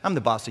said, I'm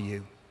the boss of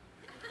you.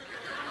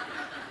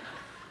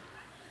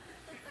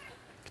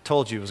 I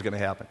told you it was going to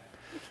happen.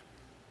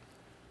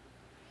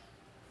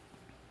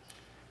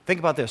 Think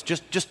about this.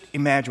 Just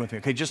imagine with me,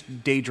 okay?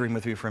 Just daydream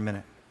with me for a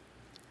minute.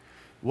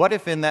 What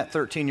if in that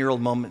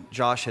 13-year-old moment,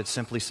 Josh had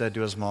simply said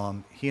to his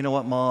mom, you know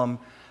what, Mom?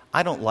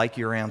 I don't like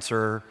your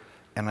answer,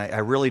 and I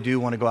really do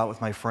want to go out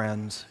with my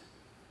friends.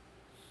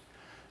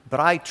 But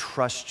I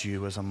trust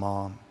you as a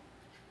mom,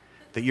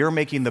 that you're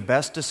making the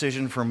best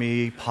decision for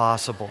me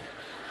possible.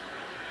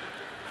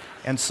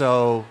 And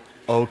so,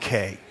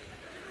 okay.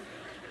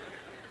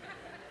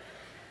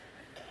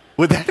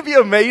 Would that be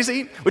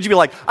amazing? Would you be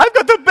like, I've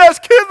got the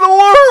best kid in the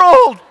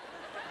world.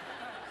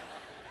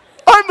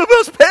 I'm the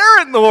best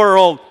parent in the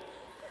world.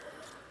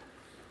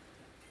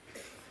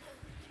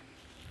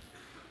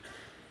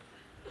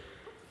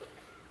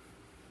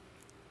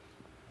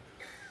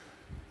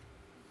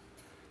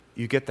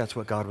 You get that's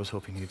what God was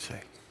hoping you'd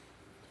say.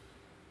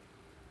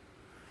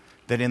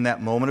 That in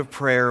that moment of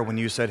prayer when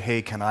you said,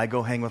 hey, can I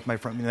go hang with my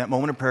friend? In that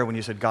moment of prayer when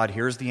you said, God,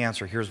 here's the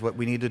answer. Here's what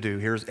we need to do.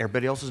 Here's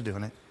everybody else is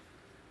doing it.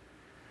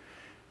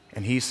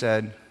 And he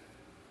said,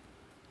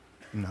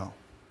 no.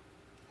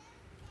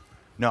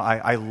 No,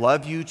 I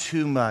love you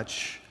too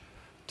much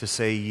to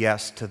say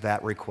yes to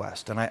that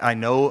request. And I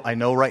know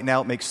right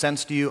now it makes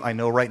sense to you. I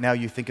know right now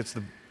you think it's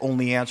the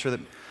only answer that...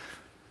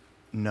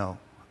 No,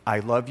 I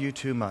love you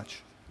too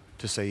much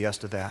to say yes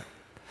to that.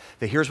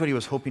 That here's what he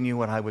was hoping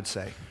you and I would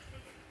say.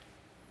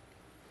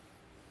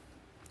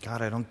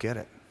 God, I don't get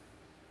it.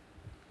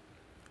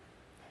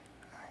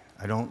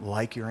 I don't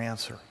like your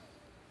answer.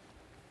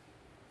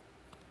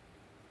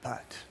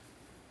 But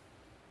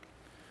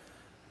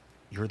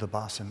you're the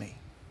boss of me.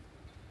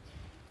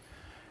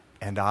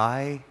 And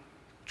I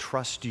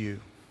trust you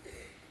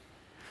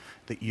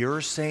that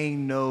you're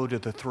saying no to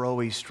the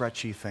throwy,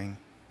 stretchy thing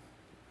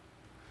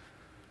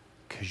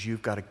because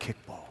you've got a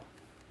kickball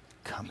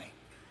coming.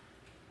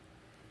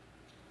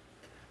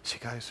 See,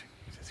 guys,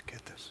 just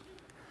get this.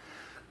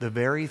 The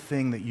very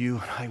thing that you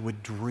and I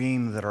would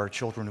dream that our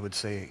children would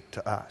say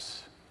to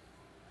us,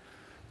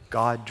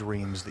 God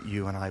dreams that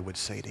you and I would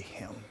say to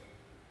him.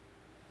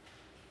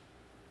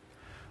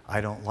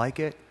 I don't like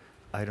it,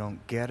 I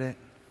don't get it,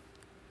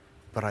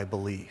 but I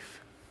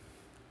believe.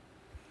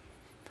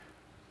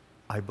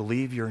 I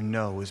believe your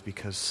no is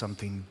because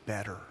something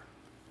better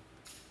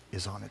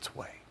is on its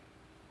way.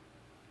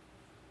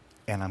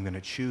 And I'm going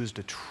to choose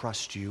to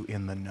trust you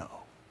in the no.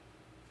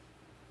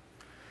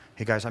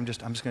 Hey guys, I'm just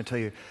going to tell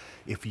you,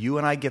 if you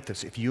and I get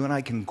this, if you and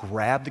I can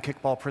grab the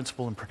kickball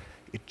principle and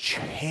it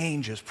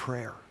changes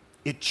prayer.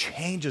 It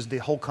changes the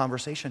whole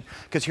conversation.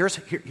 Because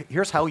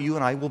here's how you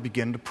and I will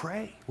begin to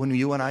pray when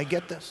you and I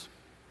get this.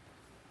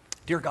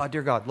 Dear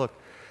God, look,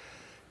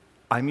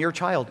 I'm your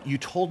child. You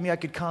told me I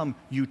could come.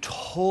 You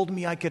told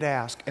me I could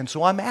ask. And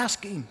so I'm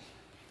asking,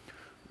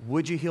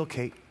 would you heal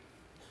Kate?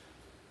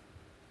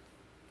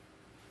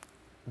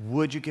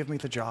 Would you give me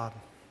the job?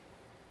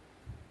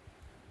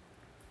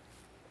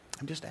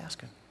 I'm just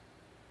asking.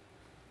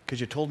 Because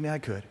you told me I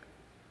could.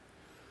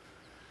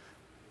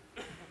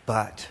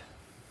 But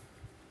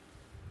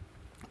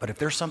if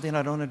there's something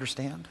I don't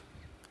understand,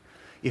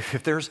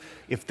 if there's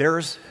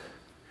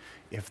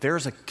a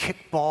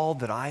kickball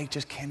that I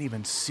just can't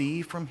even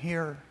see from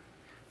here,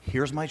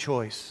 here's my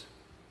choice.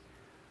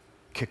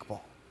 Kickball.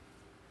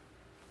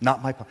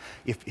 Not my plan.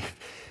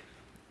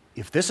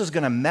 If this is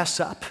going to mess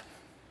up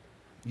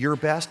your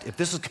best, if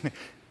this is going to,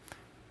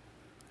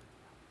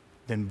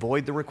 then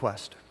void the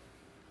request.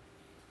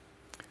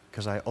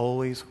 Because I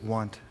always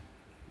want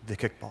the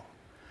kickball.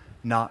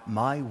 Not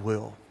my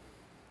will,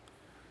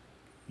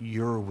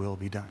 your will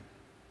be done.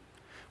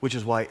 Which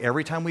is why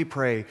every time we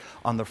pray,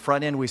 on the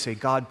front end we say,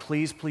 God,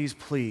 please, please,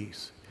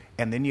 please.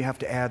 And then you have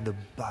to add the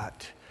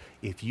but.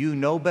 If you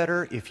know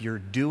better, if you're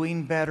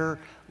doing better,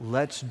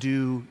 let's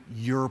do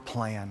your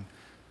plan,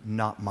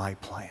 not my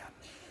plan.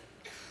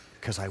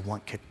 Because I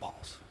want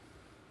kickballs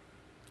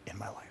in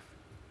my life.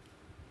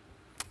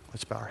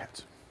 Let's bow our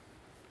heads.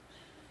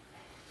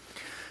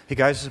 Hey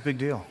guys, it's a big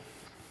deal.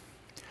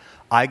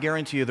 I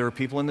guarantee you there are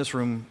people in this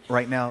room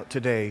right now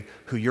today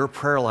who your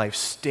prayer life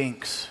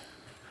stinks.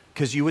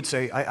 Because you would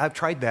say, I've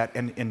tried that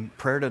and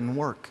prayer didn't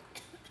work.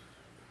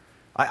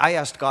 I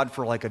asked God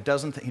for like a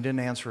dozen things. He didn't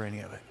answer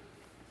any of it.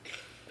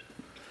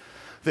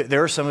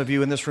 There are some of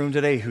you in this room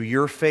today who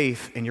your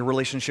faith and your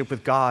relationship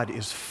with God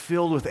is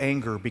filled with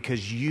anger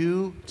because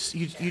you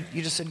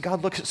just said,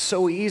 God, look, it's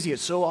so easy.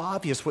 It's so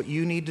obvious what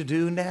you need to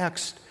do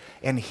next.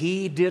 And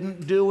He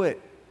didn't do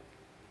it.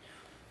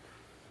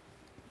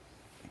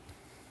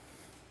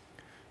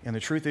 And the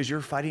truth is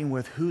you're fighting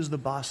with who's the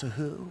boss of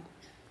who.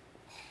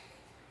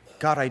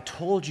 God, I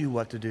told you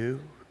what to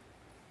do.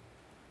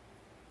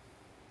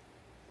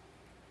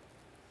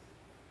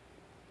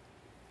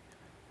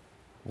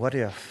 What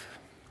if?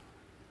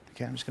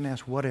 Okay, I'm just going to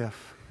ask, what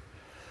if?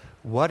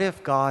 What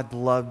if God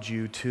loved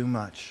you too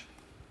much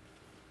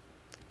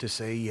to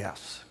say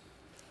yes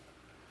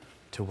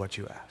to what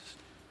you asked?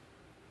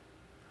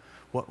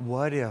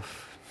 What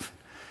if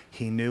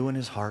He knew in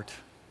His heart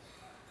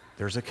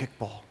there's a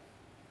kickball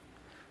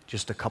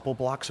just a couple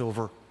blocks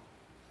over,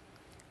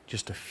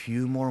 just a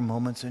few more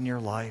moments in your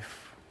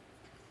life,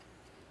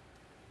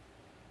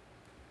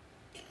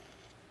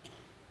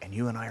 and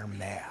you and I are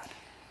mad?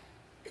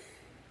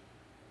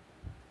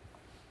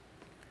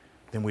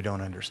 Then we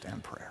don't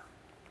understand prayer.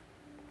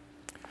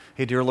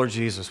 Hey, dear Lord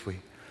Jesus, we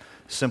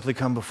simply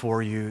come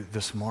before you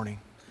this morning,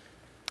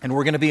 and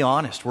we're going to be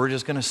honest. We're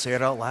just going to say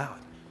it out loud.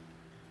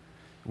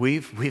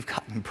 We've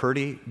gotten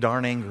pretty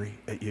darn angry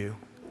at you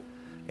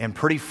and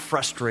pretty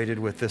frustrated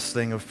with this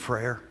thing of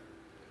prayer,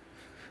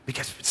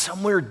 because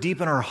somewhere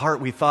deep in our heart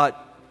we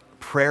thought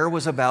prayer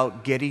was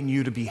about getting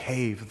you to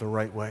behave the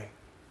right way.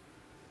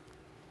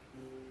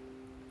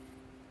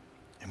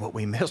 And what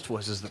we missed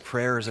is that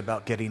prayer is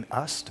about getting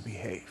us to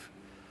behave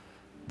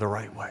the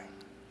right way.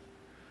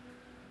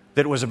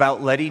 That it was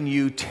about letting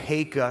you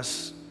take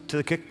us to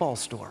the kickball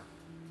store.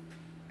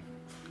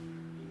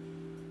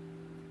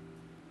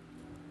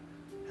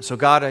 And so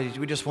God,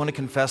 we just want to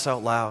confess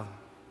out loud.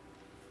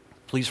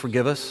 Please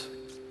forgive us.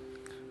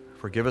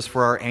 Forgive us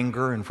for our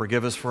anger and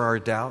forgive us for our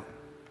doubt.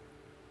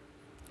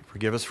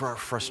 Forgive us for our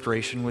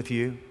frustration with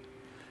you.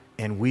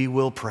 And we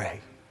will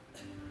pray.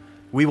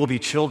 We will be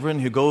children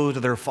who go to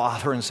their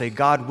Father and say,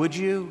 God, would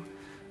you?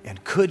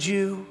 And could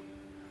you?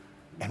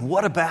 And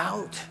what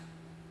about?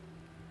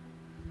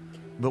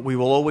 But we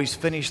will always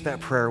finish that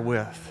prayer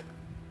with,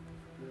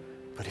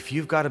 but if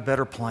you've got a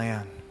better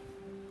plan,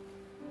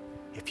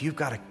 if you've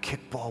got a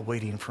kickball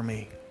waiting for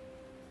me,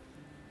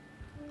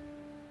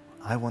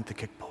 I want the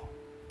kickball.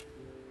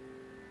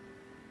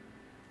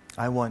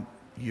 I want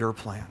your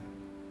plan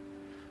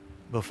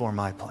before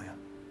my plan.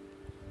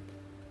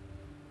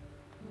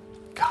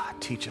 God,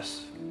 teach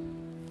us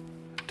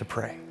to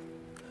pray.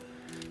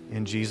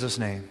 In Jesus'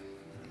 name,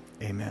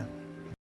 amen.